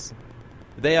parents.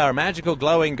 They are magical,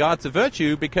 glowing gods of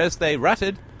virtue because they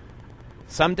rutted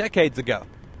some decades ago.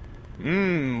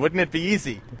 Wouldn't it be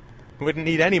easy? Wouldn't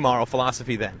need any moral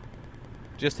philosophy then.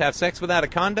 Just have sex without a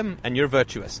condom and you're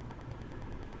virtuous.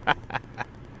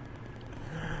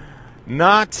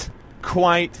 Not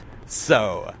quite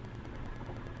so.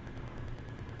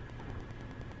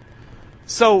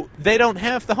 So they don't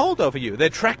have the hold over you. Their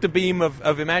tractor beam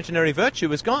of imaginary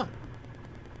virtue is gone.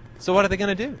 So what are they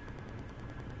going to do?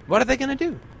 What are they going to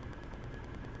do?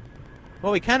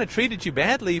 Well, we kind of treated you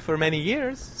badly for many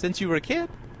years since you were a kid.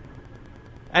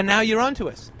 And now you're on to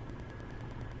us.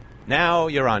 Now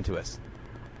you're on to us.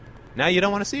 Now you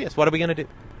don't want to see us. What are we going to do?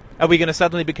 Are we going to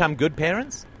suddenly become good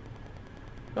parents?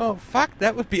 Oh, fuck,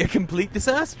 that would be a complete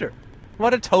disaster.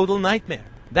 What a total nightmare.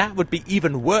 That would be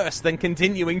even worse than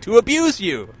continuing to abuse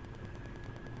you.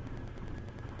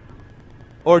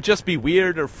 Or just be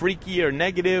weird or freaky or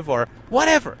negative or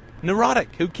whatever.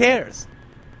 Neurotic, who cares?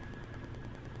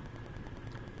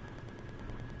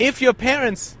 If your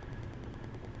parents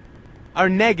are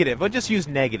negative, or just use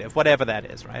negative, whatever that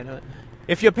is, right?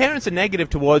 If your parents are negative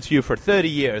towards you for 30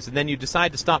 years and then you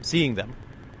decide to stop seeing them,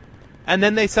 and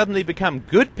then they suddenly become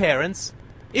good parents,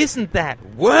 isn't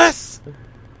that worse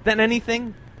than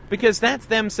anything? Because that's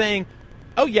them saying,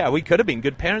 oh yeah, we could have been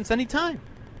good parents anytime.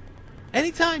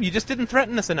 Anytime, you just didn't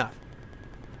threaten us enough.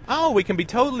 Oh, we can be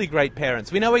totally great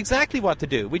parents. We know exactly what to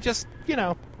do. We just, we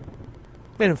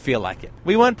didn't feel like it.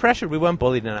 We weren't pressured, we weren't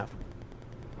bullied enough.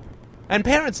 And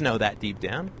parents know that deep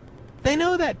down. They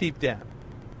know that deep down.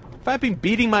 If I've been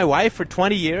beating my wife for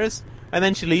 20 years, and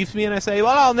then she leaves me and I say,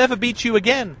 well, I'll never beat you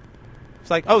again.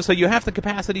 It's like, oh, so you have the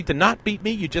capacity to not beat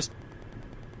me? You just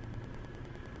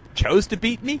chose to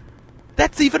beat me?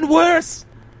 That's even worse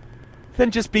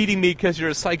than just beating me because you're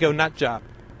a psycho nut job.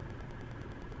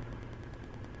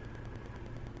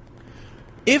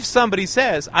 If somebody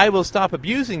says, I will stop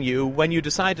abusing you when you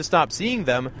decide to stop seeing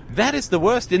them, that is the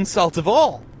worst insult of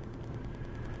all.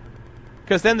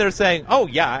 Because then they're saying, oh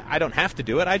yeah, I don't have to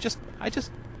do it.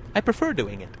 I prefer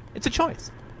doing it. It's a choice.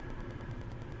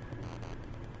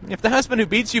 If the husband who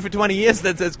beats you for 20 years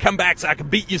then says, come back so I can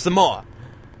beat you some more,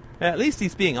 at least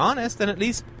he's being honest, and at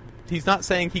least he's not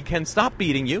saying he can stop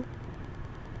beating you.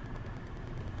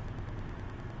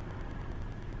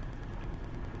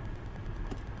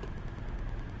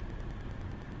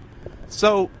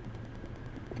 So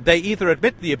they either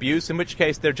admit the abuse, in which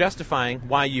case they're justifying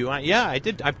why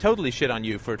I've totally shit on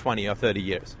you for 20 or 30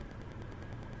 years.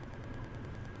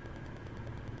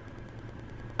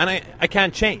 And I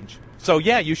can't change. So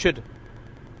yeah, you should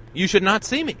not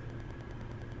see me.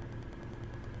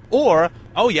 Or,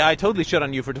 oh yeah, I totally shit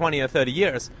on you for 20 or 30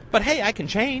 years, but hey, I can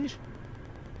change.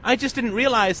 I just didn't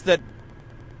realize that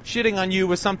shitting on you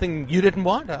was something you didn't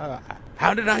want.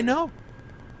 How did I know?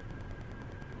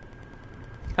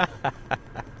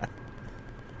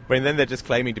 But then they're just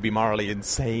claiming to be morally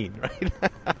insane, right?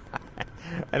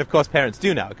 And of course parents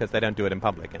do know, because they don't do it in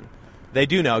public. And they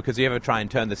do know, because you ever try and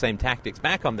turn the same tactics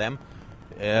back on them,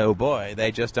 oh boy,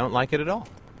 they just don't like it at all.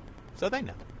 So they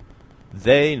know.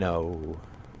 They know.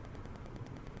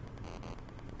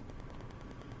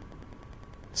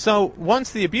 So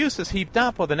once the abuse is heaped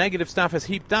up, or the negative stuff is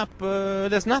heaped up,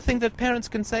 there's nothing that parents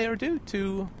can say or do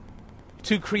to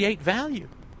create value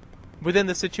within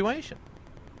the situation.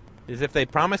 As if they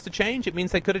promised to change, it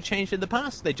means they could have changed in the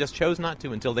past. They just chose not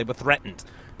to until they were threatened,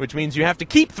 which means you have to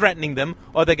keep threatening them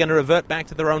or they're going to revert back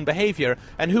to their own behavior.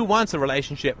 And who wants a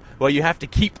relationship where you have to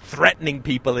keep threatening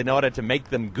people in order to make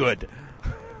them good?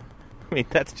 I mean,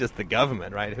 that's just the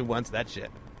government, right? Who wants that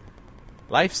shit?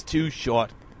 Life's too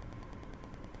short.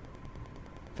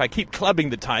 If I keep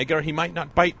clubbing the tiger, he might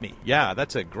not bite me. Yeah,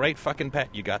 that's a great fucking pet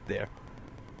you got there.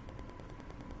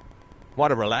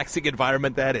 What a relaxing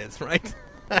environment that is, right?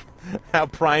 How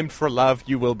primed for love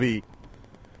you will be.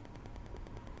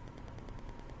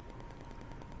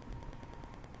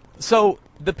 So,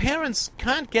 the parents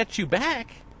can't get you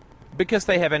back because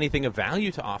they have anything of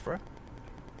value to offer.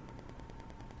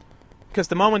 Because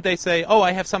the moment they say, oh,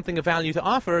 I have something of value to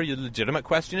offer, your legitimate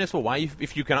question is, well, why,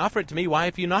 if you can offer it to me, why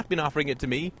have you not been offering it to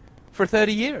me for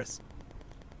 30 years?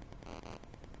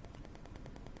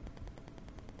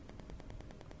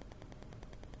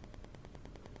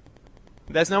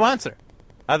 There's no answer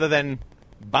other than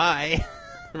bye,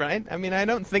 right? I mean,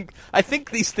 I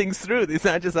think these things through. These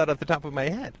aren't just out of the top of my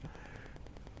head.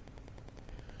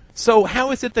 So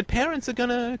how is it that parents are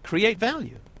going to create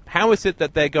value? How is it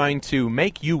that they're going to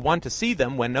make you want to see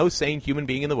them when no sane human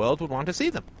being in the world would want to see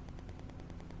them?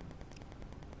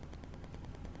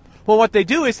 Well, what they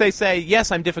do is they say,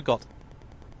 yes, I'm difficult,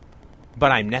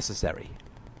 but I'm necessary.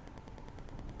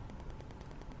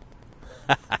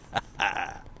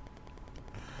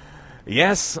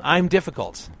 Yes, I'm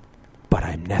difficult, but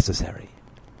I'm necessary.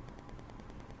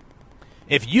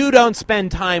 If you don't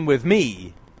spend time with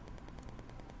me,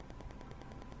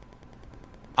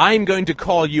 I'm going to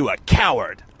call you a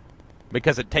coward,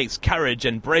 because it takes courage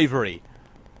and bravery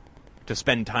to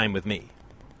spend time with me.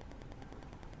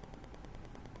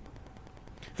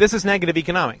 This is negative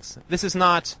economics. This is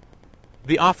not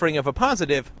the offering of a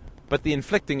positive, but the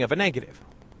inflicting of a negative.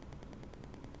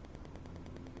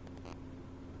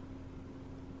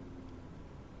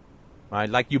 Right?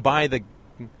 Like you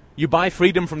buy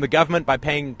freedom from the government by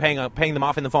paying them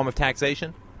off in the form of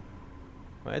taxation.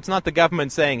 Right? It's not the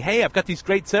government saying, "Hey, I've got these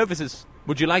great services.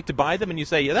 Would you like to buy them?" And you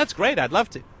say, "Yeah, that's great. I'd love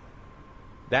to."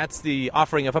 That's the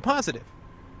offering of a positive,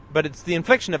 but it's the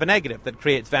infliction of a negative that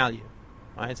creates value.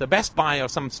 Right? So Best Buy or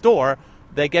some store,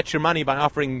 they get your money by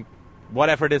offering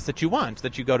whatever it is that you want,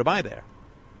 that you go to buy there.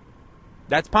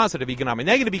 That's positive economics.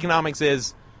 Negative economics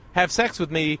is, have sex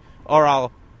with me or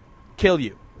I'll kill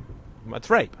you. That's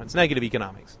rape. That's negative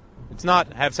economics. It's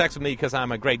not, have sex with me because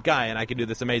I'm a great guy and I can do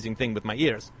this amazing thing with my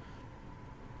ears.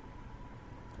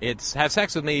 It's, have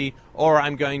sex with me or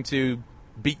I'm going to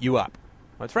beat you up.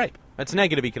 That's rape. That's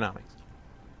negative economics.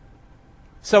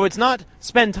 So it's not,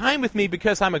 spend time with me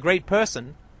because I'm a great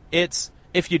person. It's,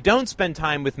 if you don't spend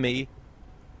time with me,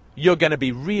 you're going to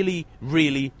be really,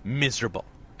 really miserable.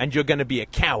 And you're going to be a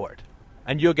coward.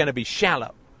 And you're going to be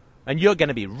shallow. And you're going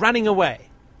to be running away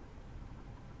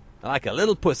like a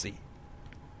little pussy.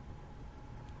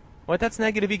 Well, that's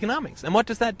negative economics. And what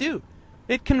does that do?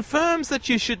 It confirms that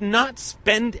you should not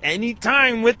spend any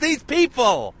time with these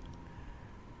people.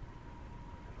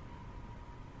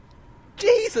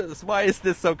 Jesus, why is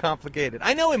this so complicated?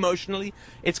 I know emotionally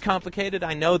it's complicated.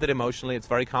 I know that emotionally it's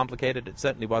very complicated. It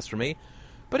certainly was for me.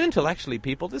 But intellectually,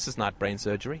 people, this is not brain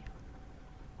surgery.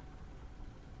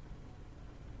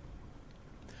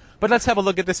 But let's have a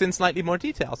look at this in slightly more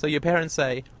detail. So your parents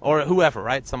say, or whoever,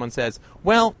 right? Someone says,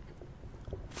 well,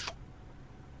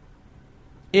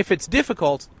 if it's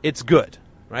difficult, it's good.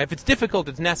 Right? If it's difficult,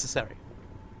 it's necessary.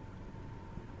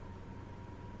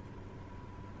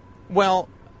 Well,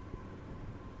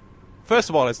 first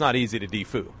of all, it's not easy to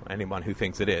defoo. Anyone who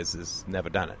thinks it is has never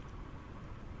done it.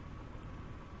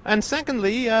 And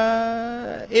secondly,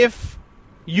 if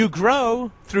you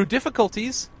grow through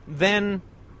difficulties, then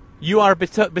you are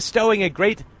bestowing a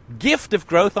great gift of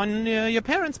growth on your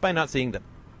parents by not seeing them.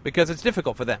 Because it's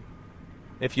difficult for them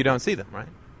if you don't see them, right?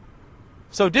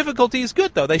 So difficulty is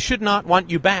good, though. They should not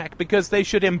want you back because they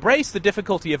should embrace the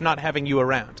difficulty of not having you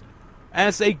around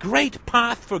as a great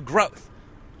path for growth.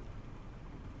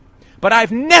 But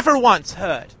I've never once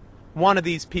heard one of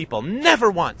these people,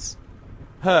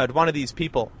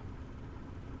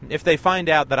 if they find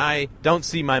out that I don't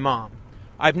see my mom,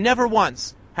 I've never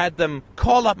once had them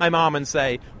call up my mom and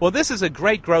say, well, this is a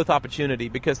great growth opportunity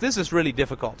because this is really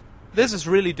difficult. This is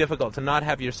really difficult to not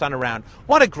have your son around.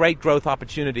 What a great growth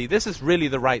opportunity. This is really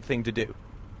the right thing to do.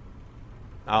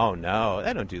 Oh, no,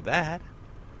 they don't do that.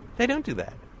 They don't do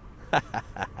that.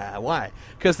 Why?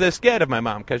 Because they're scared of my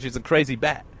mom, because she's a crazy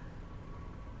bat.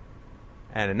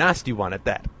 And a nasty one at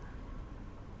that.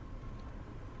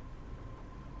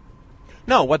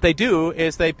 No, what they do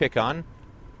is they pick on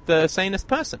the sanest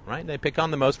person, right? They pick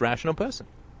on the most rational person.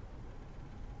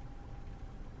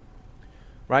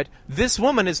 Right? This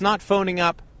woman is not phoning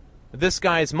up this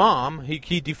guy's mom. He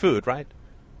defooed, right?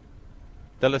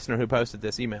 The listener who posted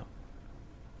this email.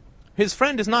 His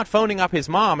friend is not phoning up his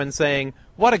mom and saying,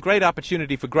 what a great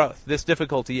opportunity for growth this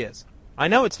difficulty is. I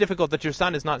know it's difficult that your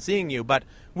son is not seeing you, but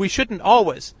we shouldn't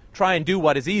always try and do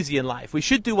what is easy in life. We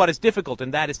should do what is difficult,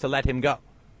 and that is to let him go.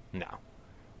 No.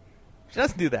 She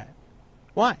doesn't do that.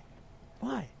 Why?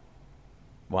 Why?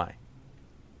 Why?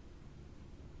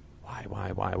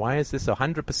 Why is this a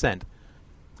 100%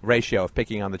 ratio of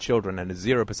picking on the children and a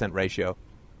 0% ratio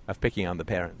of picking on the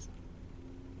parents?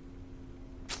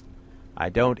 I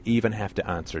don't even have to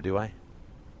answer, do I?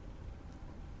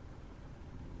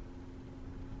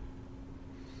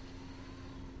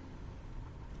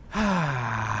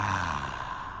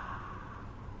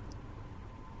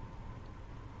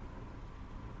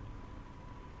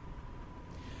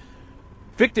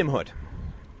 Victimhood.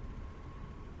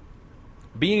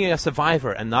 Being a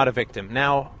survivor and not a victim.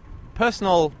 Now,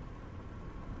 personal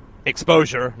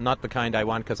exposure, not the kind I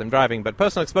want because I'm driving, but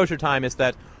personal exposure time is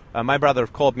that my brother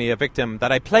called me a victim,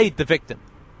 that I played the victim.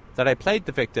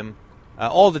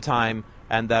 All the time,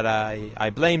 and that I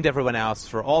blamed everyone else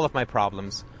for all of my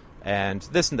problems, and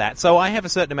this and that. So I have a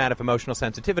certain amount of emotional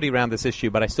sensitivity around this issue,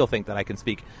 but I still think that I can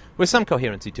speak with some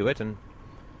coherency to it, and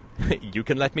you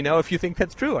can let me know if you think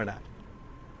that's true or not.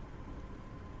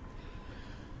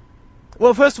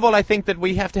 Well, first of all, I think that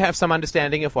we have to have some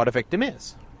understanding of what a victim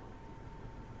is.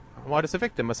 What is a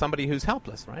victim? Somebody who's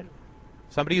helpless, right?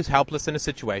 Somebody who's helpless in a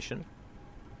situation.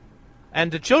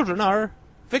 And the children are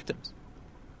victims.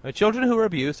 The children who are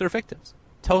abused are victims.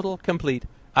 Total, complete,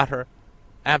 utter,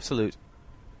 absolute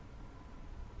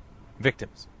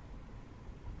victims.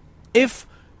 If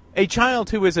a child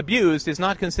who is abused is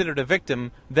not considered a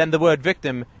victim, then the word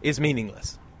victim is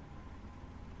meaningless.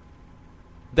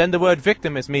 Then the word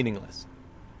victim is meaningless.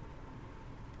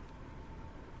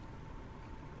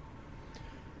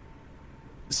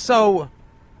 So,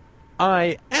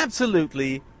 I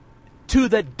absolutely, to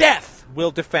the death,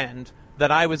 will defend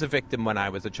that I was a victim when I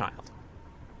was a child.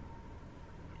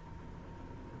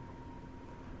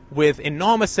 With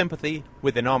enormous sympathy,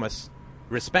 with enormous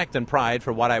respect and pride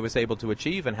for what I was able to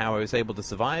achieve and how I was able to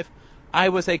survive, I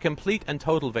was a complete and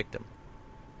total victim.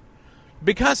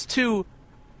 Because to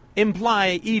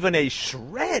imply even a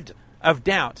shred of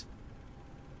doubt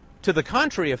to the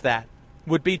contrary of that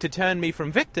would be to turn me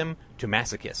from victim to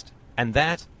masochist. And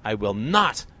that I will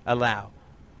not allow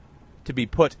to be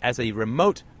put as a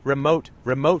remote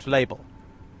label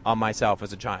on myself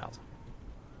as a child.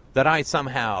 That I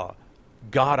somehow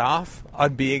got off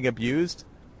on being abused.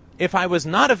 If I was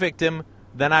not a victim,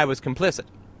 then I was complicit.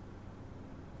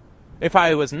 If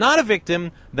I was not a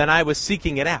victim, then I was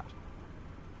seeking it out.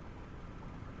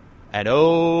 And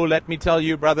oh, let me tell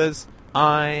you, brothers,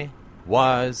 I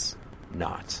was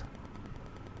not.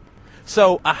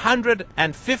 So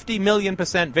 150 million %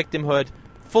 victimhood,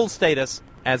 full status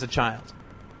as a child.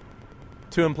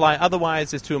 To imply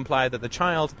otherwise is to imply that the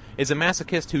child is a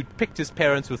masochist who picked his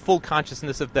parents with full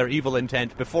consciousness of their evil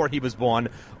intent before he was born,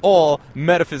 or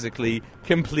metaphysically,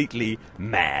 completely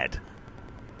mad.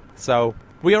 So,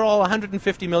 we are all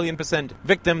 150 million %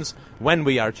 victims when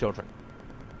we are children.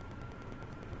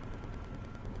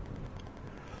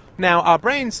 Now, our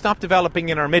brains stop developing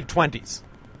in our mid-20s.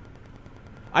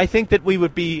 I think that we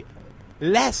would be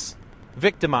less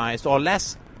victimized, or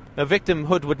less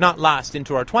victimhood would not last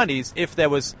into our 20s if there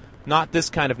was not this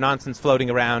kind of nonsense floating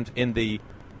around in the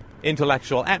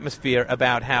intellectual atmosphere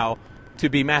about how to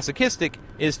be masochistic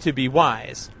is to be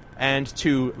wise, and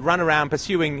to run around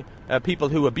pursuing people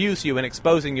who abuse you and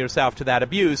exposing yourself to that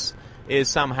abuse is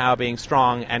somehow being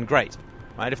strong and great.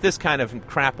 Right? If this kind of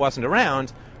crap wasn't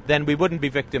around, then we wouldn't be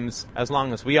victims as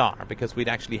long as we are, because we'd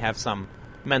actually have some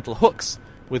mental hooks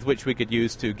with which we could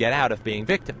use to get out of being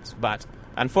victims. But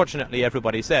unfortunately,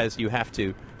 everybody says you have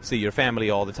to see your family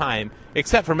all the time,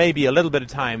 except for maybe a little bit of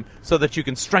time so that you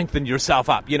can strengthen yourself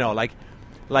up. You know, like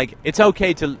it's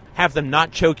okay to have them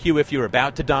not choke you if you're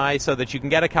about to die, so that you can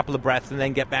get a couple of breaths and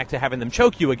then get back to having them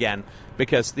choke you again,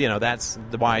 because, you know, that's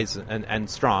the wise and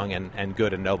strong and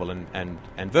good and noble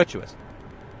and virtuous.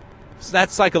 So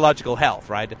that's psychological health,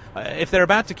 right? If they're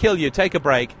about to kill you, take a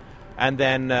break and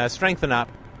then strengthen up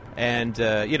and,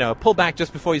 pull back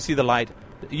just before you see the light.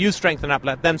 You strengthen up,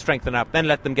 let them strengthen up, then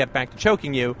let them get back to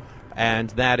choking you,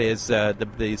 and that is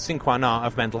the sine qua non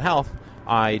of mental health.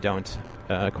 I don't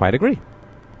quite agree.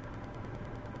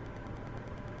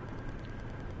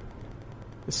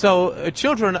 So,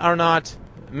 children are not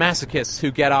masochists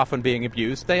who get off on being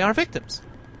abused. They are victims.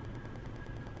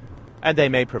 And they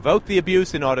may provoke the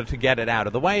abuse in order to get it out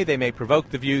of the way. They may provoke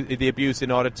the abuse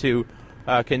in order to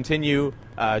continue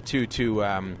to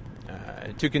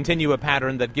continue a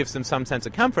pattern that gives them some sense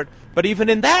of comfort. But even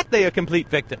in that, they are complete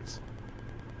victims.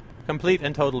 Complete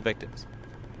and total victims.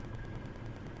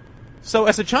 So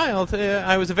as a child,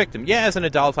 I was a victim. Yeah, as an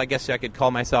adult, I guess I could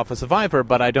call myself a survivor,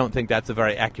 but I don't think that's a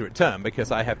very accurate term,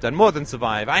 because I have done more than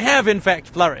survive. I have, in fact,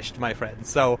 flourished, my friends.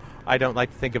 So I don't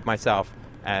like to think of myself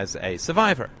as a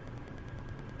survivor.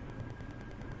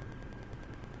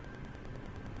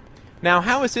 Now,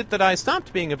 how is it that I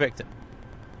stopped being a victim?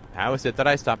 How is it that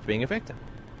I stopped being a victim?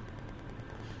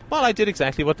 Well, I did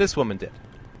exactly what this woman did.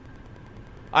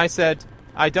 I said,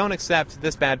 I don't accept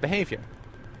this bad behavior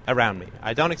around me.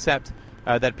 I don't accept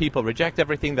that people reject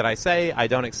everything that I say. I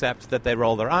don't accept that they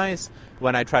roll their eyes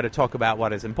when I try to talk about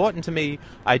what is important to me.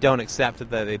 I don't accept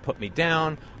that they put me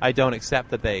down. I don't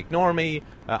accept that they ignore me.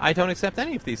 I don't accept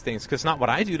any of these things, because it's not what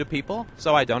I do to people,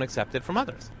 so I don't accept it from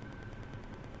others.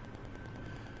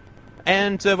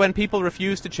 And when people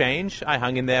refused to change, I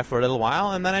hung in there for a little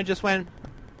while, and then I just went,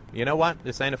 you know what?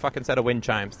 This ain't a fucking set of wind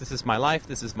chimes. This is my life,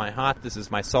 this is my heart, this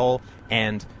is my soul,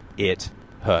 and it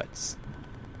hurts.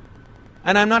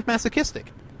 And I'm not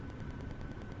masochistic.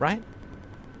 Right?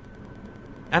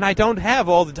 And I don't have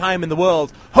all the time in the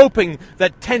world hoping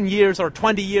that 10 years or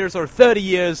 20 years or 30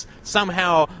 years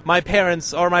somehow my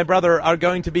parents or my brother are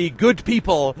going to be good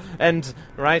people. And,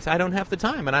 right, I don't have the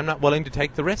time, and I'm not willing to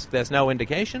take the risk. There's no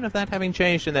indication of that having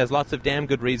changed, and there's lots of damn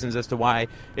good reasons as to why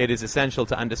it is essential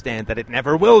to understand that it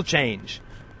never will change.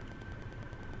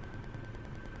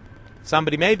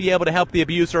 Somebody may be able to help the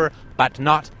abuser, but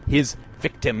not his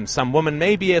victim. Someone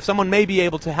may be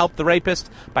able to help the rapist,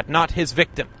 but not his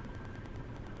victim.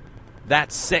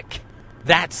 That's sick.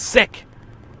 That's sick.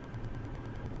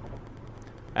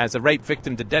 As a rape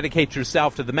victim, to dedicate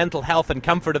yourself to the mental health and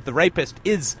comfort of the rapist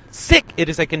is sick. It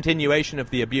is a continuation of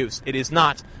the abuse. It is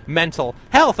not mental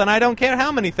health, and I don't care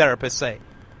how many therapists say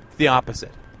the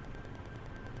opposite.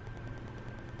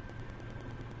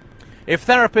 If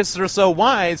therapists are so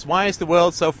wise, why is the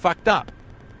world so fucked up?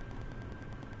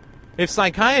 If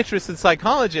psychiatrists and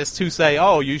psychologists who say,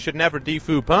 oh, you should never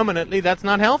defoo permanently, that's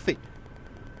not healthy.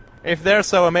 If they're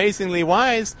so amazingly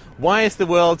wise, why is the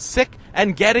world sick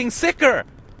and getting sicker?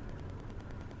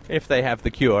 If they have the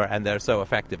cure and they're so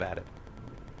effective at it.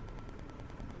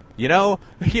 You know,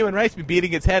 the human race has been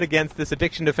beating its head against this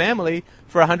addiction to family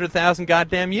for 100,000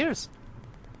 goddamn years.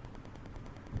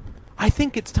 I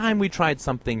think it's time we tried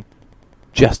something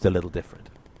just a little different.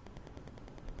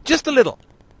 Just a little.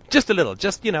 Just a little.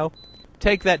 Just,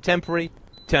 take that temporary,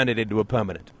 turn it into a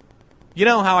permanent. You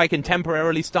know how I can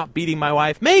temporarily stop beating my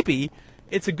wife? Maybe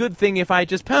it's a good thing if I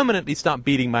just permanently stop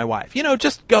beating my wife.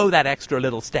 Just go that extra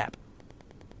little step.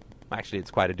 Actually,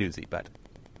 it's quite a doozy, but...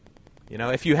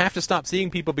 if you have to stop seeing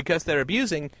people because they're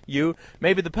abusing you,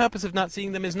 maybe the purpose of not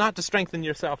seeing them is not to strengthen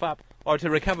yourself up or to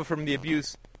recover from the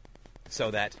abuse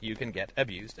so that you can get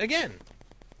abused again.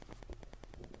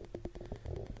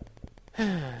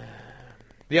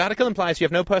 The article implies you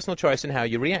have no personal choice in how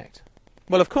you react.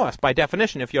 Well, of course, by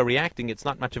definition, if you're reacting, it's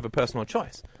not much of a personal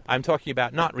choice. I'm talking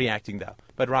about not reacting, though,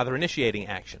 but rather initiating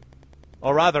action.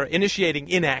 Or rather, initiating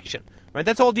inaction. Right?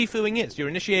 That's all defooing is. You're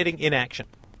initiating inaction.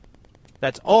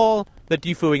 That's all that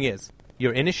defooing is.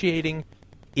 You're initiating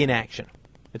inaction.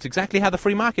 It's exactly how the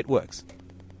free market works.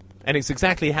 And it's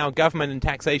exactly how government and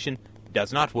taxation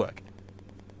does not work.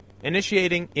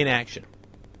 Initiating inaction.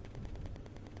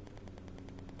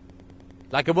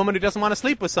 Like a woman who doesn't want to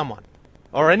sleep with someone.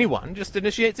 Or anyone, just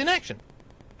initiates inaction.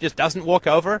 Just doesn't walk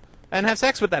over and have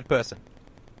sex with that person.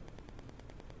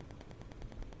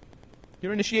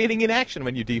 You're initiating inaction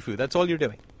when you defoo. That's all you're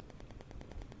doing.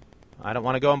 I don't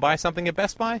want to go and buy something at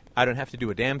Best Buy. I don't have to do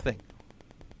a damn thing.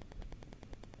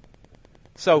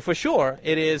 So for sure,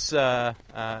 if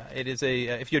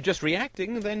you're just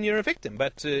reacting, then you're a victim.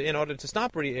 But in order to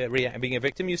stop being a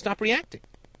victim, you stop reacting.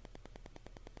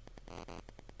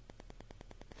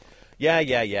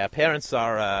 Yeah. Parents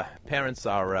are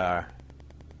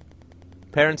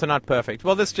not perfect.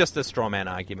 Well, that's just a straw man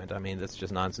argument. I mean, that's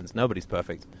just nonsense. Nobody's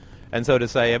perfect. And so to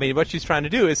say, what she's trying to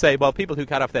do is say, well, people who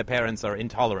cut off their parents are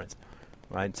intolerant.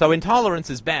 Right? So intolerance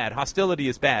is bad, hostility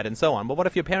is bad, and so on. But what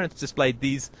if your parents displayed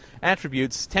these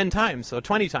attributes 10 times, or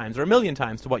 20 times, or 1,000,000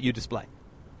 times to what you display?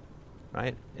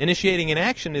 Right? Initiating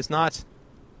inaction is not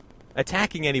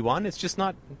attacking anyone. It's just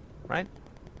not, right?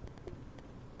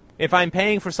 If I'm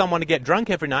paying for someone to get drunk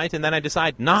every night and then I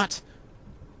decide not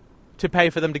to pay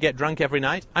for them to get drunk every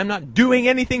night, I'm not doing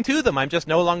anything to them. I'm just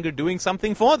no longer doing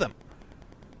something for them.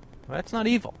 Well, that's not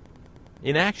evil.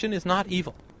 Inaction is not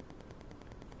evil.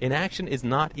 Inaction is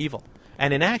not evil.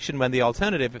 And inaction, when the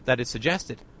alternative that is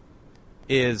suggested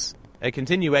is a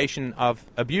continuation of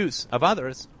abuse of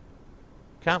others,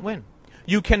 can't win.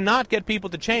 You cannot get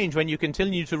people to change when you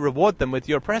continue to reward them with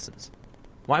your presence.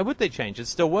 Why would they change?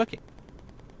 It's still working.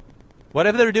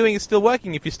 Whatever they're doing is still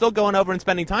working. If you're still going over and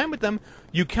spending time with them,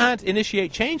 you can't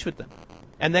initiate change with them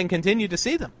and then continue to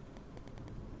see them.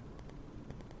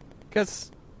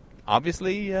 Because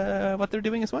obviously what they're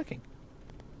doing is working.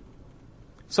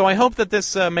 So I hope that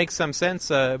this makes some sense.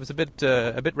 It was a bit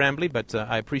rambly, but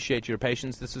I appreciate your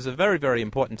patience. This is a very, very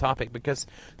important topic because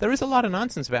there is a lot of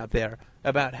nonsense out there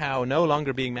about how no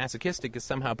longer being masochistic is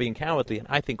somehow being cowardly, and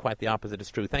I think quite the opposite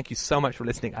is true. Thank you so much for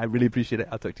listening. I really appreciate it.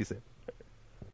 I'll talk to you soon.